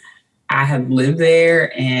because I have lived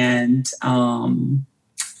there and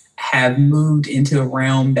have moved into a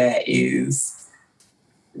realm that is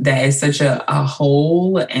such a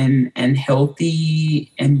whole and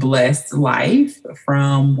healthy and blessed life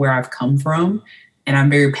from where I've come from. And I'm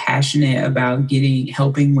very passionate about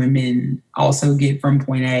helping women also get from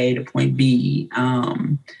point A to point B,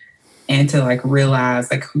 and to like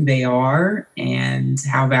realize like who they are and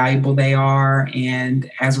how valuable they are.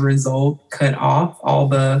 And as a result, cut off all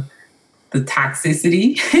the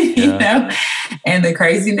toxicity, you know, and the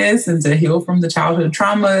craziness, and to heal from the childhood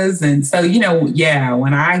traumas. And so, you know,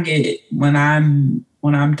 when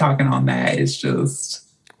I'm talking on that, it's just,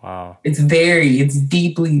 it's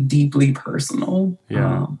deeply, deeply personal.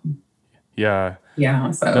 So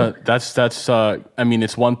no, that's I mean,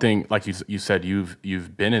 it's one thing, like you said,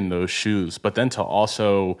 you've been in those shoes, but then to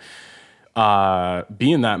also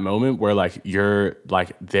be in that moment where like you're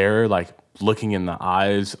like there, like looking in the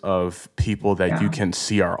eyes of people that you can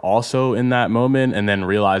see are also in that moment, and then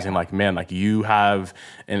realizing like, man, like you have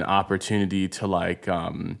an opportunity to like,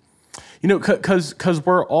 you know, cause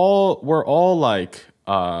we're all like,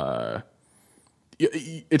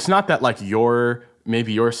 it's not that like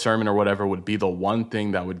maybe your sermon or whatever would be the one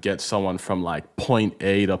thing that would get someone from like point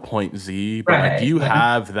A to point Z, but like you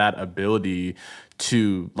have that ability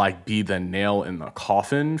to like be the nail in the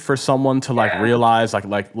coffin for someone to like realize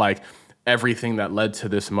like everything that led to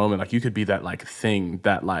this moment. Like you could be that like thing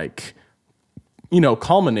that like, you know,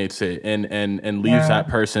 culminates it and leaves that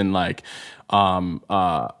person like,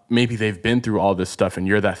 maybe they've been through all this stuff and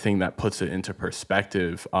you're that thing that puts it into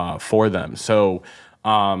perspective, for them. So,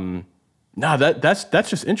 that's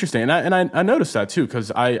just interesting. And I noticed that too,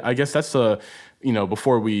 cause I guess that's you know,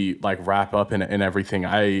 before we like wrap up and everything,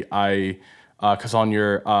 cause on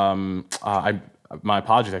your, my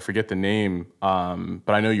apologies, I forget the name, but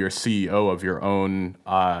I know you're CEO of your own,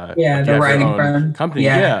 the writing firm company.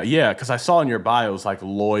 Yeah. Cause I saw in your bio, it was like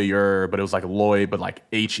lawyer, but it was like Lloyd, but like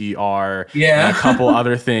HER, and a couple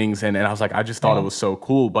other things. And I was like, I just thought it was so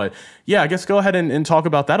cool. But yeah, I guess go ahead and talk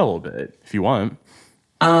about that a little bit if you want.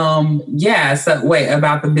 So wait,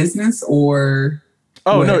 about the business or?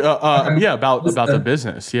 Oh, what? No. About the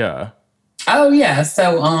business. Yeah. Oh yeah.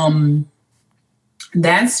 So,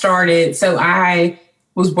 that started, so I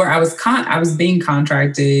was being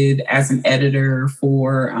contracted as an editor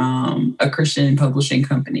for a Christian publishing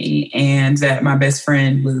company, and that my best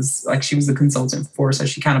friend was like, she was a consultant for, so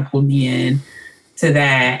she kind of pulled me in to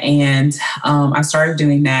that. And I started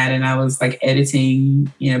doing that, and I was like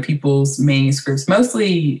editing, you know, people's manuscripts,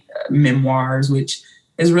 mostly memoirs, which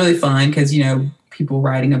is really fun because, you know, people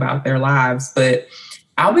writing about their lives. But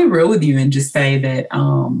I'll be real with you and just say that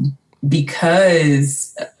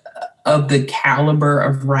because of the caliber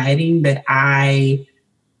of writing that I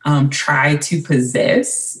try to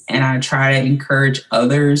possess, and I try to encourage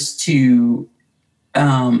others to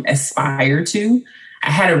aspire to, I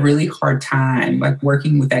had a really hard time like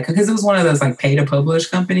working with that because it was one of those like pay to publish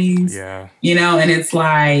companies, you know, and it's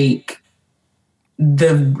like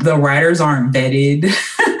the writers aren't vetted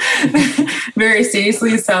very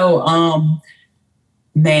seriously. So,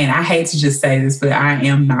 man, I hate to just say this, but I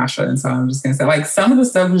am Nasha. And so I'm just going to say, like, some of the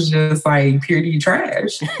stuff was just like purely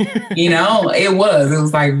trash. You know, it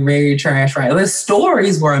was like very trash, right? The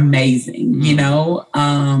stories were amazing, you know,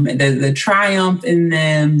 the triumph in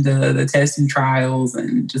them, the tests and trials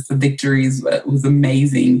and just the victories was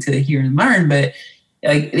amazing to hear and learn. But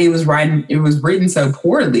like it was written so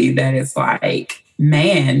poorly that it's like,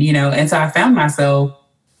 man, you know, and so I found myself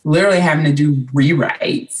literally having to do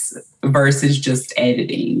rewrites versus just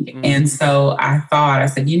editing. And so I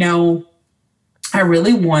said, you know, I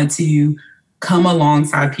really want to come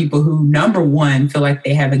alongside people who, number one, feel like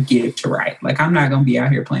they have a gift to write. Like, I'm not going to be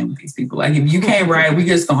out here playing with these people. Like, if you can't write, we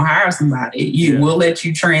just going to hire somebody. We'll let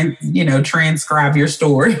you transcribe your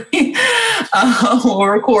story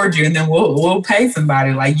or record you, and then we'll pay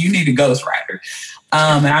somebody. Like, you need a ghostwriter.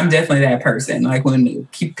 And I'm definitely that person. Like when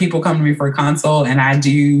people come to me for a consult, and I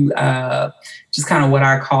do just kind of what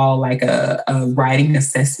I call like a writing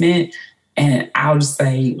assessment, and I'll just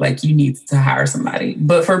say like, you need to hire somebody.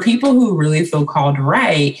 But for people who really feel called to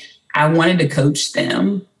write, I wanted to coach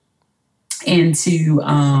them into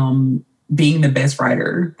being the best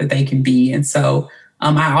writer that they can be. And so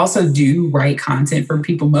I also do write content for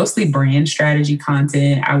people, mostly brand strategy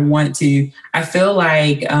content. I feel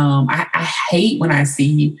like I hate when I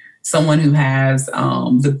see someone who has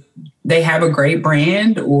they have a great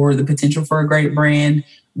brand or the potential for a great brand,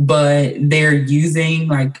 but they're using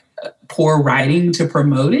like poor writing to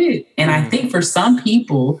promote it. And I think for some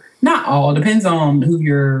people, not all, depends on who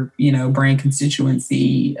your, brand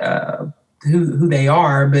constituency, who they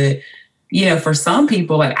are, but for some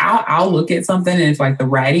people, like I'll look at something, and if like the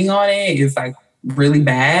writing on it is like really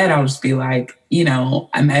bad, I'll just be like,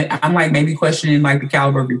 I'm like maybe questioning like the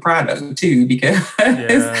caliber of your product too, because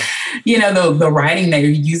the writing that you're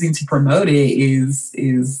using to promote it is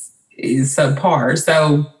subpar.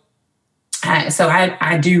 So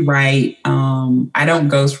I do write. I don't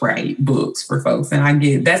ghostwrite books for folks,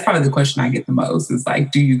 and that's probably the question I get the most is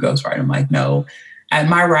like, do you ghostwrite? I'm like, no.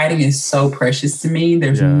 My writing is so precious to me.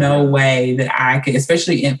 There's no way that I could,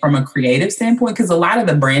 especially from a creative standpoint, because a lot of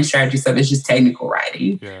the brand strategy stuff is just technical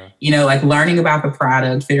writing. Like learning about the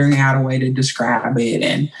product, figuring out a way to describe it,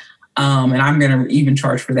 and I'm gonna even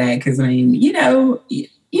charge for that because I mean,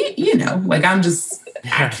 like I'm just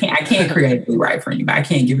I can't creatively write for anybody. I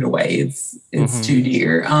can't give it away. It's too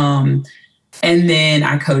dear. And then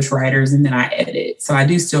I coach writers, and then I edit. So I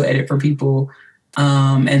do still edit for people.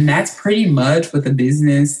 And that's pretty much what the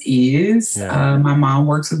business is. My mom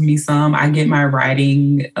works with me some. I get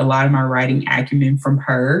a lot of my writing acumen from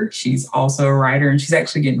her. She's also a writer, and she's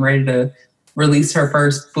actually getting ready to release her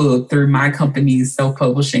first book through my company's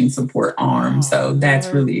self-publishing support arm. So that's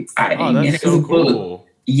really exciting. Oh, that's so cool.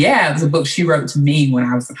 It was a book she wrote to me when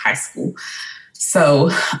I was in high school. So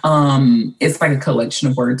it's like a collection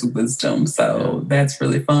of words of wisdom. So that's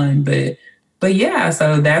really fun. But yeah,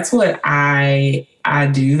 so that's what I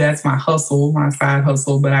do. That's my hustle, my side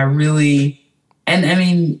hustle. But I really, and I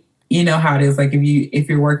mean, you know how it is. Like if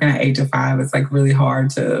you're working at 8 to 5, it's like really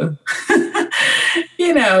hard to,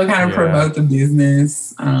 kind of promote the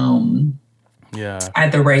business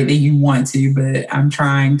at the rate that you want to. But I'm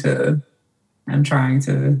trying to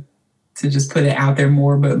just put it out there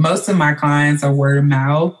more. But most of my clients are word of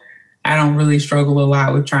mouth. I don't really struggle a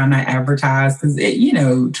lot with trying to advertise because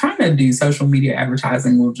trying to do social media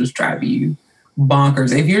advertising will just drive you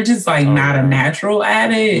bonkers. If you're just like not a natural at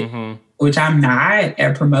it, which I'm not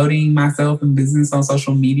at promoting myself and business on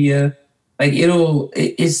social media, like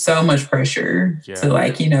it's so much pressure to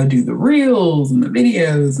like, do the reels and the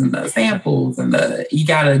videos and the samples and you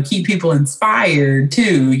got to keep people inspired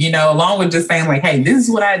too, along with just saying like, hey, this is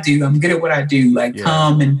what I do. I'm good at what I do. Like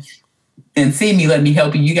come and see me, let me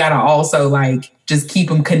help you. You got to also like just keep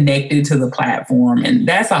them connected to the platform. And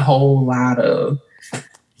that's a whole lot of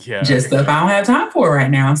just stuff I don't have time for right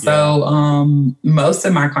now. So most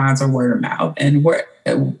of my clients are word of mouth, and word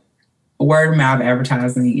of mouth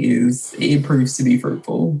advertising it proves to be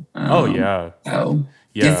fruitful. So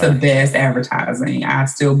it's the best advertising. I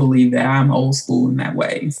still believe that. I'm old school in that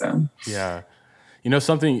way. So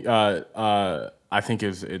something I think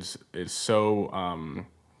is so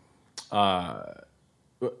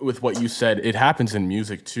with what you said, it happens in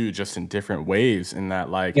music too, just in different ways, in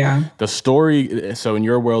that like the story. So in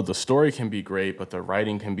your world, the story can be great, but the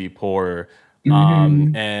writing can be poor.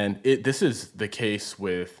 And this is the case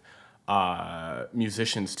with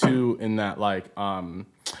musicians too, in that like,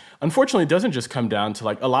 unfortunately, it doesn't just come down to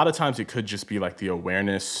like, a lot of times it could just be like the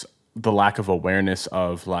lack of awareness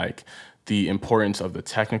of like the importance of the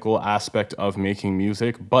technical aspect of making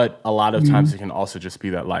music. But a lot of times it can also just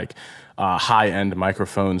be that like high-end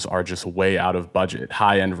microphones are just way out of budget.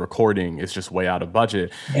 High-end recording is just way out of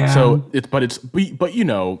budget. So it's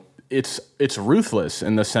ruthless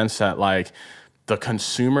in the sense that like the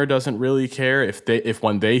consumer doesn't really care if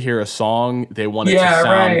when they hear a song, they want it to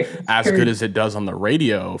sound as good as it does on the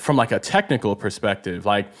radio from like a technical perspective.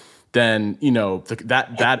 Like, then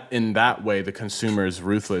that in that way the consumer is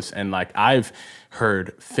ruthless. And like I've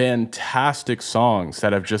heard fantastic songs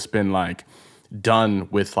that have just been like done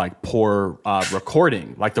with like poor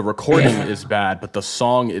recording. Like the recording is bad, but the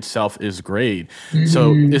song itself is great.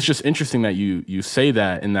 So it's just interesting that you say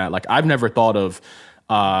that, in that like I've never thought of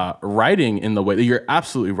writing in the way that you're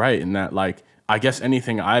absolutely right, in that like I guess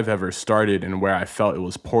anything I've ever started and where I felt it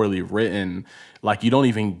was poorly written, like you don't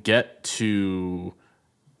even get to,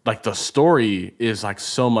 like the story is like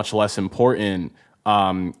so much less important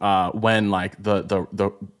when like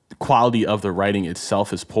the quality of the writing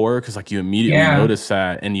itself is poor, because like you immediately Yeah. notice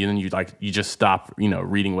that, and you just stop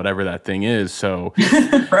reading whatever that thing is. So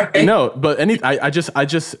Right. no, but I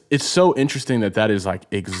just it's so interesting that is like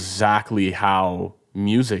exactly how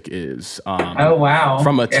music is, Oh, wow.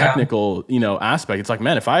 from a Yeah. technical aspect. It's like,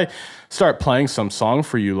 man, if I start playing some song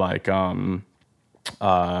for you, like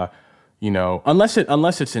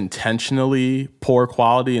unless it's intentionally poor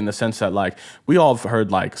quality, in the sense that like we all have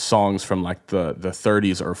heard like songs from like the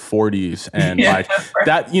 30s or 40s, and Yeah, like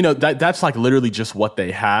right. that's like literally just what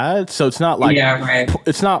they had. So it's not like Yeah, right.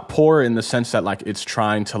 it's not poor in the sense that like it's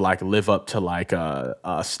trying to like live up to like a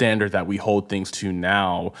standard that we hold things to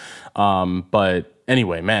now. But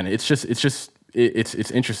anyway, man, it's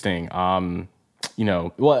interesting.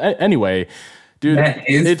 Anyway, dude, That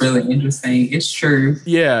is it's really interesting. It's true.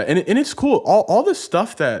 yeah, and it's cool. All the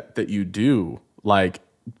stuff that you do, like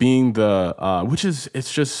being the which is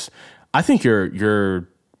it's just, I think you're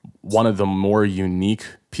one of the more unique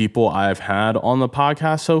people I've had on the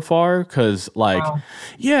podcast so far. Cause like, Wow.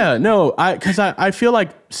 yeah, no, I feel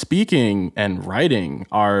like speaking and writing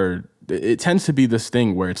it tends to be this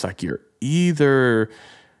thing where it's like you're either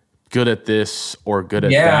good at this or good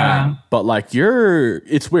at Yeah. that. But like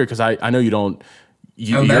it's weird because I know you don't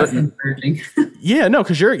Oh, that's you're encouraging. yeah, no,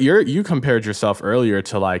 because you compared yourself earlier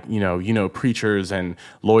to like preachers and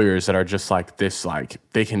lawyers that are just like this, like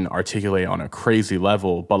they can articulate on a crazy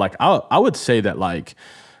level. But like I would say that like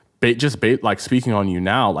like speaking on you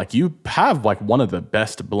now, like you have like one of the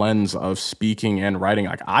best blends of speaking and writing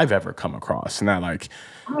like I've ever come across, and that like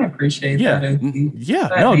I appreciate yeah, that, Oki. yeah,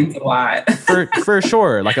 That no, means a lot. for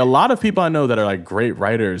sure. Like a lot of people I know that are like great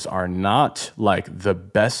writers are not like the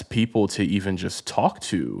best people to even just talk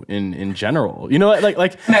to in general.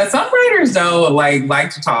 Like Now, some writers don't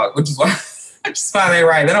like to talk, which is why they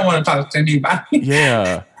write. They don't want to talk to anybody.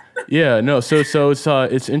 yeah. Yeah, no. So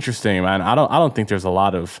it's interesting, man. I don't think there's a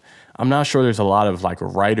lot of I'm not sure there's a lot of like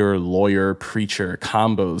writer, lawyer, preacher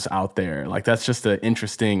combos out there. Like that's just an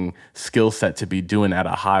interesting skill set to be doing at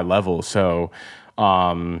a high level. So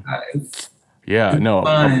It's yeah, no,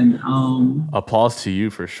 fun. applause to you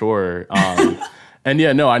for sure. And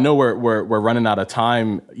yeah, no, I know we're running out of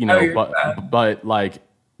time, Oh, you're fine. but like,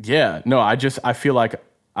 yeah, no, I feel like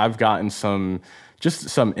I've gotten some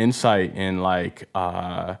insight in like,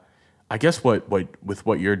 I guess what with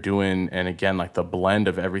what you're doing, and again, like the blend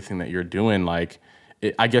of everything that you're doing, like,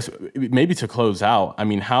 I guess maybe to close out, I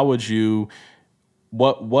mean, how would you,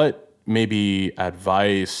 what maybe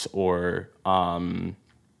advice or,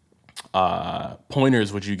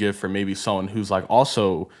 pointers would you give for maybe someone who's like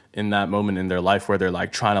also in that moment in their life where they're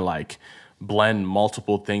like trying to like blend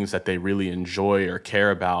multiple things that they really enjoy or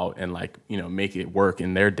care about and like make it work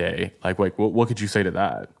in their day? Like what could you say to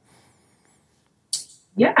that?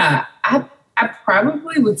 Yeah, I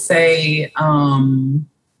probably would say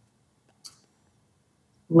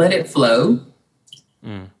let it flow.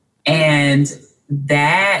 And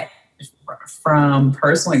that, from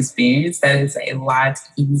personal experience, that is a lot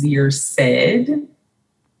easier said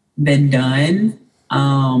than done.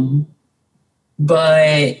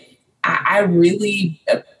 But I really,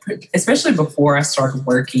 especially before I started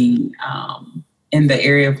working in the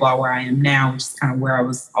area of law where I am now, which is kind of where I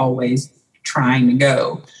was always trying to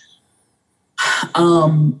go.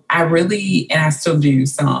 I really, and I still do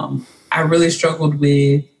some, I really struggled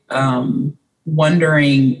with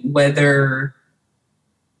wondering whether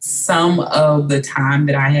some of the time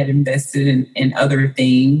that I had invested in other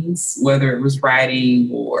things, whether it was writing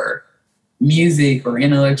or music or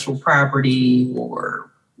intellectual property or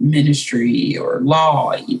ministry or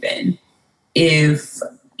law even, if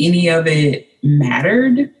any of it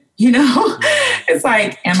mattered, It's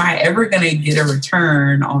like, am I ever going to get a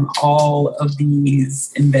return on all of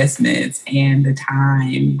these investments and the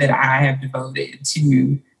time that I have devoted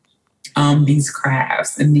to these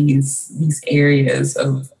crafts and these areas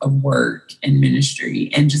of work and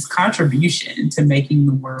ministry and just contribution to making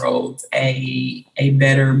the world a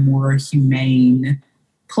better, more humane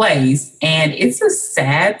place? And it's a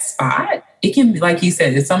sad spot. It can be, like you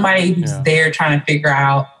said, it's somebody who's there trying to figure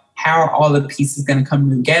out how are all the pieces going to come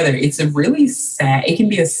together. It's a really sad, it can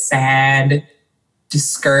be a sad,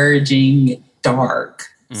 discouraging, dark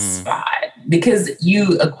spot because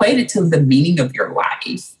you equate it to the meaning of your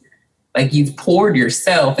life. Like you've poured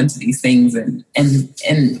yourself into these things and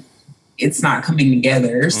it's not coming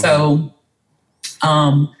together. So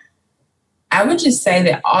I would just say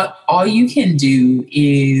that all you can do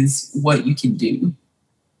is what you can do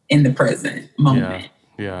in the present moment.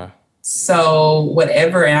 Yeah. So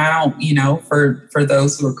whatever, and I don't, for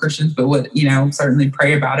those who are Christians, but certainly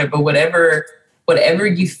pray about it, but whatever whatever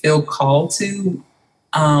you feel called to,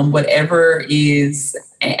 whatever is,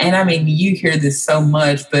 and I mean, you hear this so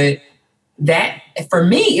much, but that for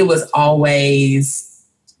me, it was always,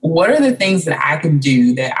 what are the things that I can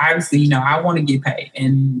do that obviously, I want to get paid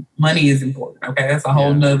and money is important. Okay. That's a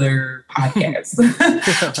whole nother podcast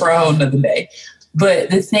for a whole nother day. But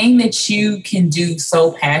the thing that you can do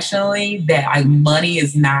so passionately that like money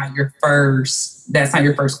is not that's not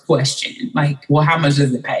your first question. Like, well, how much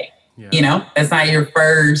does it pay? Yeah. That's not your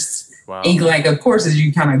first. Wow. Like, of course, as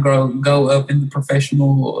you kind of go up in the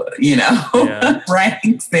professional,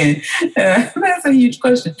 ranks, then that's a huge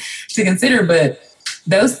question to consider. But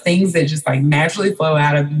those things that just like naturally flow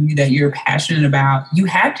out of you that you're passionate about, you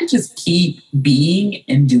have to just keep being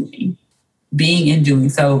and doing.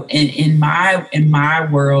 So in my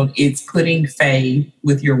world, it's putting faith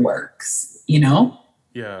with your works, Yeah.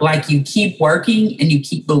 Like you keep working and you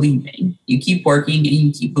keep believing. You keep working and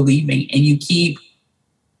you keep believing and you keep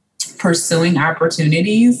pursuing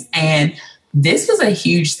opportunities. And this was a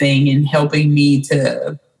huge thing in helping me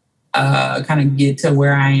to kind of get to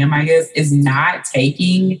where I am, I guess, is not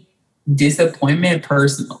taking disappointment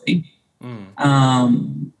personally.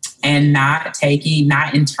 And not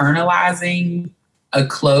internalizing a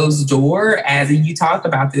closed door, as and you talked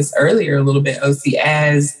about this earlier a little bit, OC,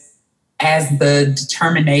 as the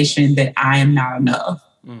determination that I am not enough,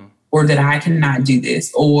 or that I cannot do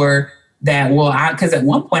this, or that, because at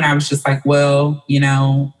one point I was just like, well,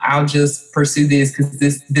 I'll just pursue this because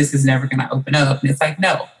this is never going to open up. And it's like,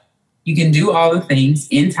 no, you can do all the things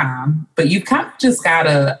in time, but you've kind of just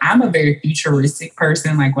I'm a very futuristic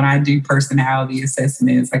person. Like when I do personality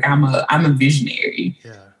assessments, like I'm a visionary.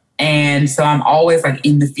 Yeah. And so I'm always like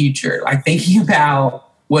in the future, like thinking about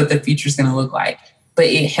what the future is going to look like. But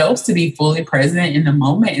it helps to be fully present in the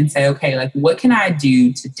moment and say, okay, like what can I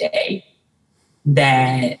do today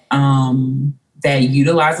that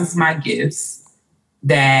utilizes my gifts,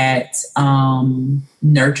 that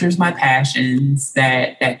nurtures my passions,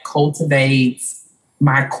 that cultivates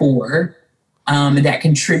my core, that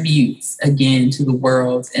contributes again to the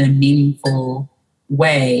world in a meaningful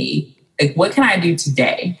way. Like, what can I do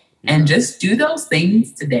today? And just do those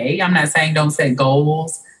things today. I'm not saying don't set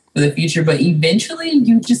goals for the future, but eventually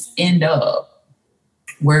you just end up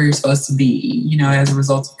where you're supposed to be, as a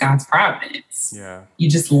result of God's providence. Yeah. You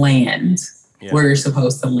just land where you're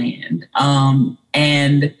supposed to land.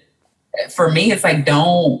 And for me, it's like,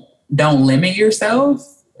 don't limit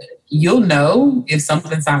yourself. You'll know if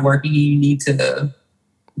something's not working and you need to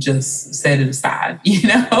just set it aside,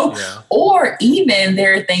 or even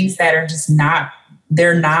there are things that are just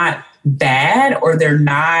they're not bad, or they're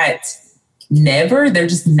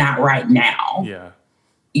just not right now. Yeah.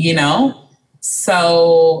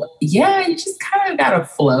 So you just kind of gotta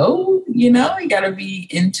flow, you gotta be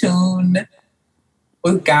in tune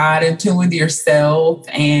with God, in tune with yourself,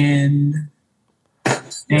 and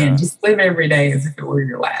just live every day as if it were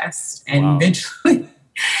your last. And eventually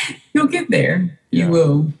you'll get there. Yeah. You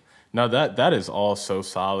will. No, that is all so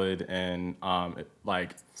solid. And I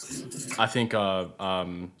think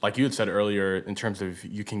like you had said earlier, in terms of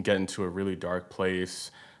you can get into a really dark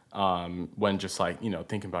place when just like,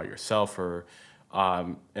 thinking about yourself or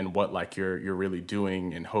and what like you're really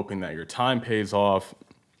doing and hoping that your time pays off.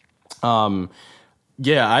 I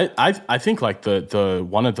think like the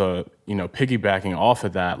one of the, piggybacking off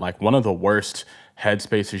of that, like one of the worst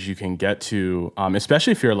headspaces you can get to,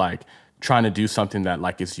 especially if you're like trying to do something that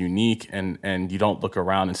like is unique and you don't look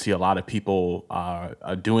around and see a lot of people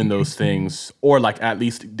doing those things, or like at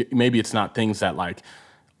least maybe it's not things that like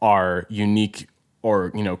are unique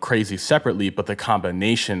or crazy separately, but the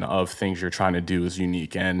combination of things you're trying to do is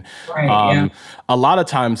unique. And a lot of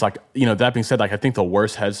times, like, that being said, like I think the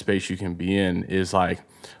worst headspace you can be in is like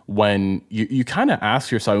when you kind of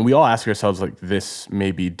ask yourself, and we all ask ourselves like this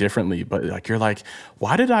maybe differently, but like you're like,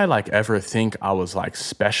 why did I like ever think I was like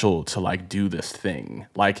special to like do this thing?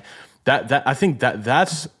 Like that I think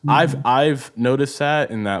that's I've noticed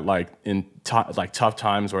that in that like in like tough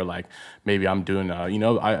times where like maybe I'm doing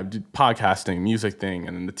I do podcasting, music thing,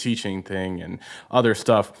 and then the teaching thing and other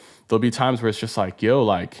stuff. There'll be times where it's just like, yo,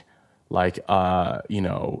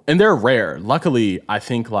 and they're rare. Luckily, I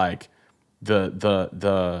think like what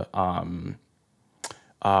am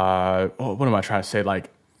I trying to say? Like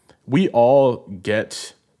we all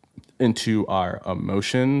get into our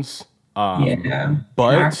emotions.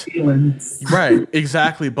 But right,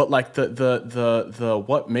 exactly. But like the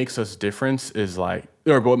what makes us different is like,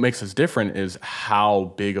 or what makes us different is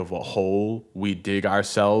how big of a hole we dig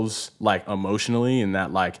ourselves like emotionally, and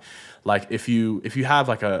that like if you have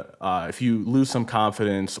like if you lose some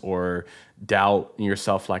confidence or doubt in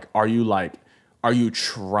yourself, like are you like are you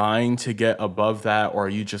trying to get above that, or are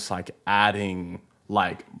you just like adding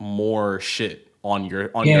like more shit on your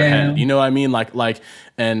head? You know what I mean?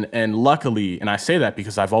 And luckily, and I say that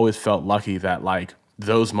because I've always felt lucky that like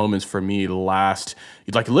those moments for me last,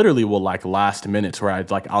 like literally will like last minutes, where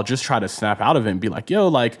I'll just try to snap out of it and be like, yo,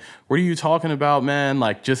 like, what are you talking about, man?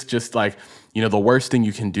 Like just like, you know, the worst thing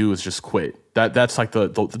you can do is just quit. That's like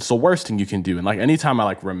it's the worst thing you can do. And like anytime I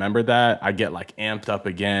like remember that, I get like amped up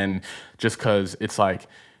again, just cause it's like,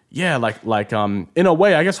 yeah, in a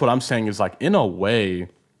way, I guess what I'm saying is like, in a way,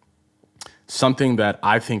 something that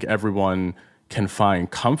I think everyone can find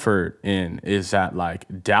comfort in is that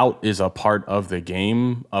like doubt is a part of the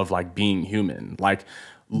game of like being human. Like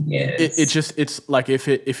it's like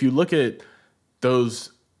if you look at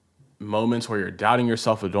those moments where you're doubting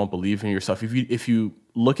yourself or don't believe in yourself, if you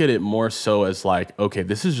look at it more so as like, okay,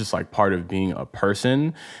 this is just like part of being a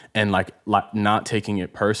person, and like not taking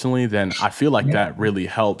it personally, then I feel like that really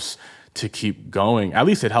helps to keep going. At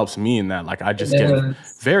least it helps me in that, like, I just get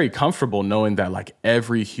very comfortable knowing that like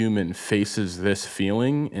every human faces this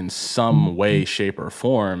feeling in some way, shape, or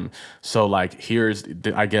form. So like, here's,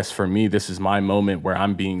 I guess for me, this is my moment where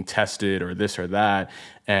I'm being tested or this or that.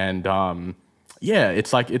 And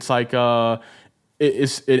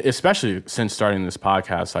especially since starting this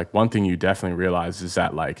podcast, like one thing you definitely realize is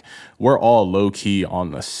that like we're all low key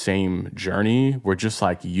on the same journey. We're just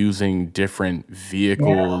like using different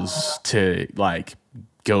vehicles to like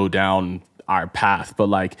go down our path, but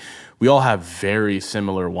like we all have very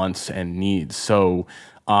similar wants and needs. So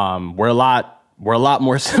we're a lot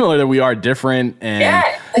more similar than we are different. And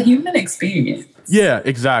the human experience. Yeah,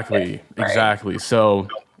 exactly. Right. Exactly. So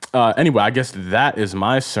anyway, I guess that is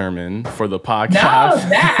my sermon for the podcast. No,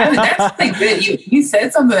 that's really good. You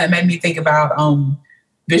said something that made me think about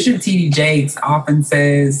Bishop T.D. Jakes often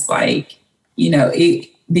says, like, you know,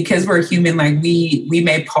 because we're human, like we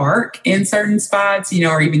may park in certain spots, you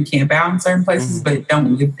know, or even camp out in certain places, but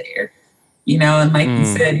don't live there, you know. And like you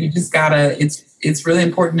said, you just gotta, it's really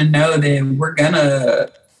important to know that we're gonna,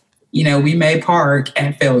 you know, we may park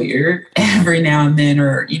at failure every now and then,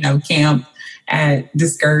 or, you know, camp at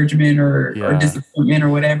discouragement or disappointment or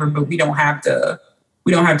whatever, but we don't have to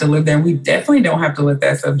live there. We definitely don't have to let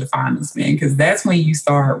that stuff define us, man, because that's when you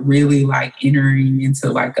start really like entering into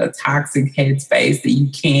like a toxic headspace that you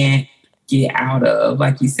can't get out of.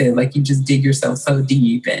 Like you said, like you just dig yourself so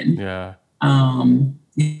deep, and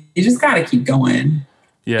you just got to keep going.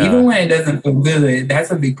 Yeah. Even when it doesn't feel good, that's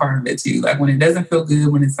a big part of it too. Like when it doesn't feel good,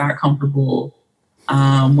 when it's not comfortable,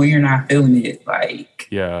 when you're not feeling it, like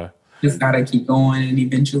just gotta keep going, and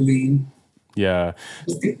eventually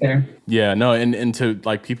just get there. Yeah, no, and to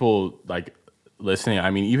like people like listening, I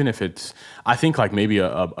mean, even if it's, I think like maybe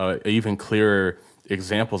a even clearer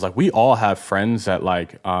examples, like we all have friends that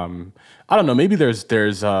like I don't know, maybe there's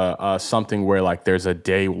something where like there's a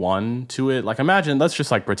day one to it. Like imagine, let's just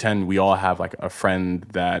like pretend we all have like a friend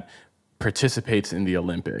that participates in the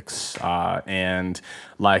Olympics, and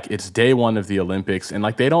like it's day one of the Olympics, and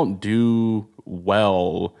like they don't do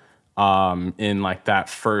well in like that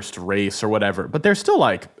first race or whatever, but there's still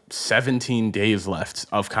like 17 days left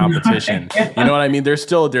of competition. You know what I mean?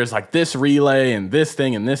 There's like this relay and this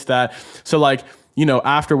thing and this, that. So like, you know,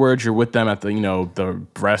 afterwards you're with them at the, you know, the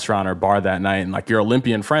restaurant or bar that night, and like your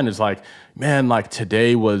Olympian friend is like, man, like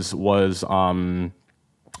today was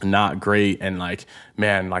not great, and like,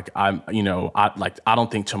 man, like I don't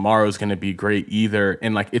think tomorrow's gonna be great either.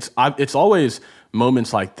 And like it's always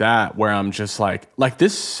moments like that where I'm just like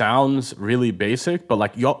this sounds really basic, but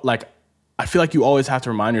like I feel like you always have to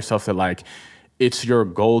remind yourself that like it's your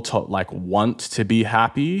goal to like want to be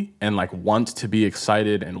happy and like want to be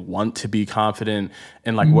excited and want to be confident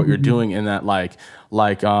in like what you're doing, and that like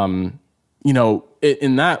you know,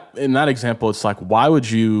 in that example, it's like, why would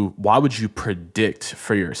you predict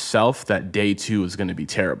for yourself that day two is going to be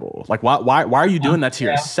terrible? Like, why are you doing that to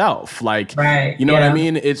yourself? Like, you know what I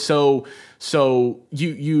mean? It's so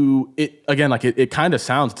it again, like it kind of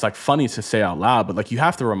sounds, it's like funny to say out loud, but like you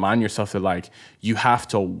have to remind yourself that like you have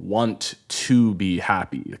to want to be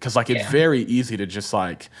happy, because like it's very easy to just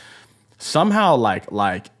like somehow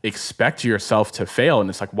like expect yourself to fail, and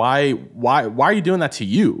it's like why are you doing that to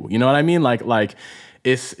you? You know what I mean? Like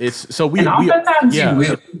it's so we oftentimes you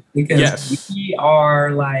will, because we are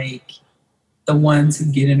like the ones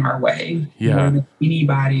who get in our way more than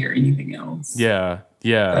anybody or anything else. Yeah.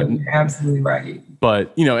 So you're absolutely right.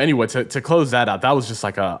 But, you know, anyway, to close that out, that was just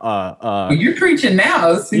like well, you're preaching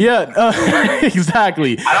now. So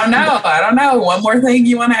exactly. I don't know. One more thing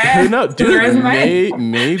you want to add? No, dude,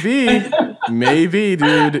 maybe. Maybe,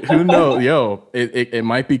 dude. Who knows? Yo, it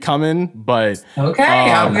might be coming, but okay,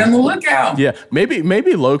 I'll be on the lookout. Yeah, maybe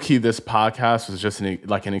low key this podcast was just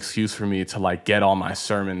an excuse for me to like get all my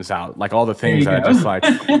sermons out, like all the things that I just like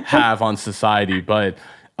have on society. But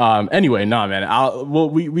anyway, nah, man.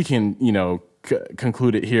 We can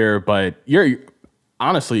conclude it here. But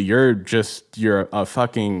honestly, you're a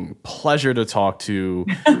fucking pleasure to talk to.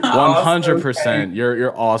 100%.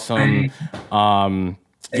 You're awesome.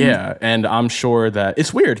 Yeah, and I'm sure that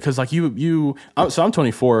it's weird because like so I'm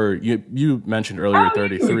 24. You mentioned earlier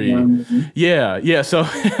 33. Yeah. So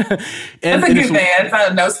and that's a good man. It's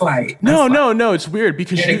not no slight. No. It's weird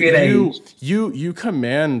because you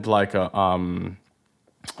command like an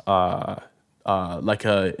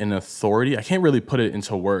authority. I can't really put it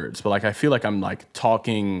into words, but like I feel like I'm like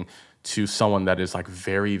talking to someone that is like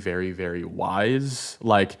very, very, very wise.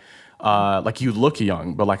 Like you look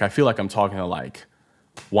young, but like I feel like I'm talking to like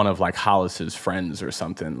one of like Hollis's friends or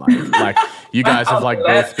something. Like you guys have like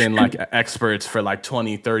both been like experts for like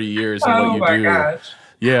 20, 30 years in what you do. Gosh.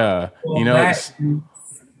 Yeah. Well,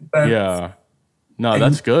 yeah. No,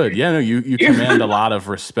 that's good. Yeah, no, you command a lot of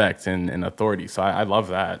respect and authority. So I love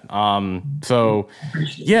that. So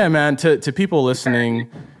yeah, man, to people listening,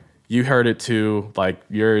 you heard it too. Like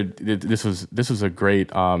this was a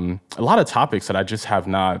great a lot of topics that I just have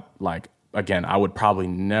not like, again, I would probably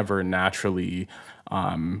never naturally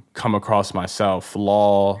come across myself.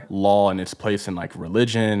 Law and its place in like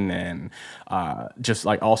religion and just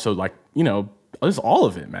like also like, just all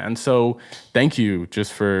of it, man. So thank you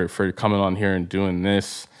just for coming on here and doing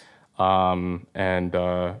this. Yeah,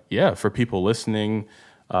 for people listening,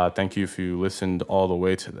 thank you if you listened all the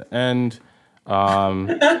way to the end.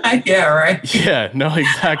 Yeah, right. Yeah, no,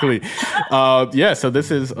 exactly. Yeah, so this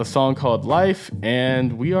is a song called Life,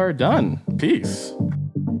 and we are done. Peace.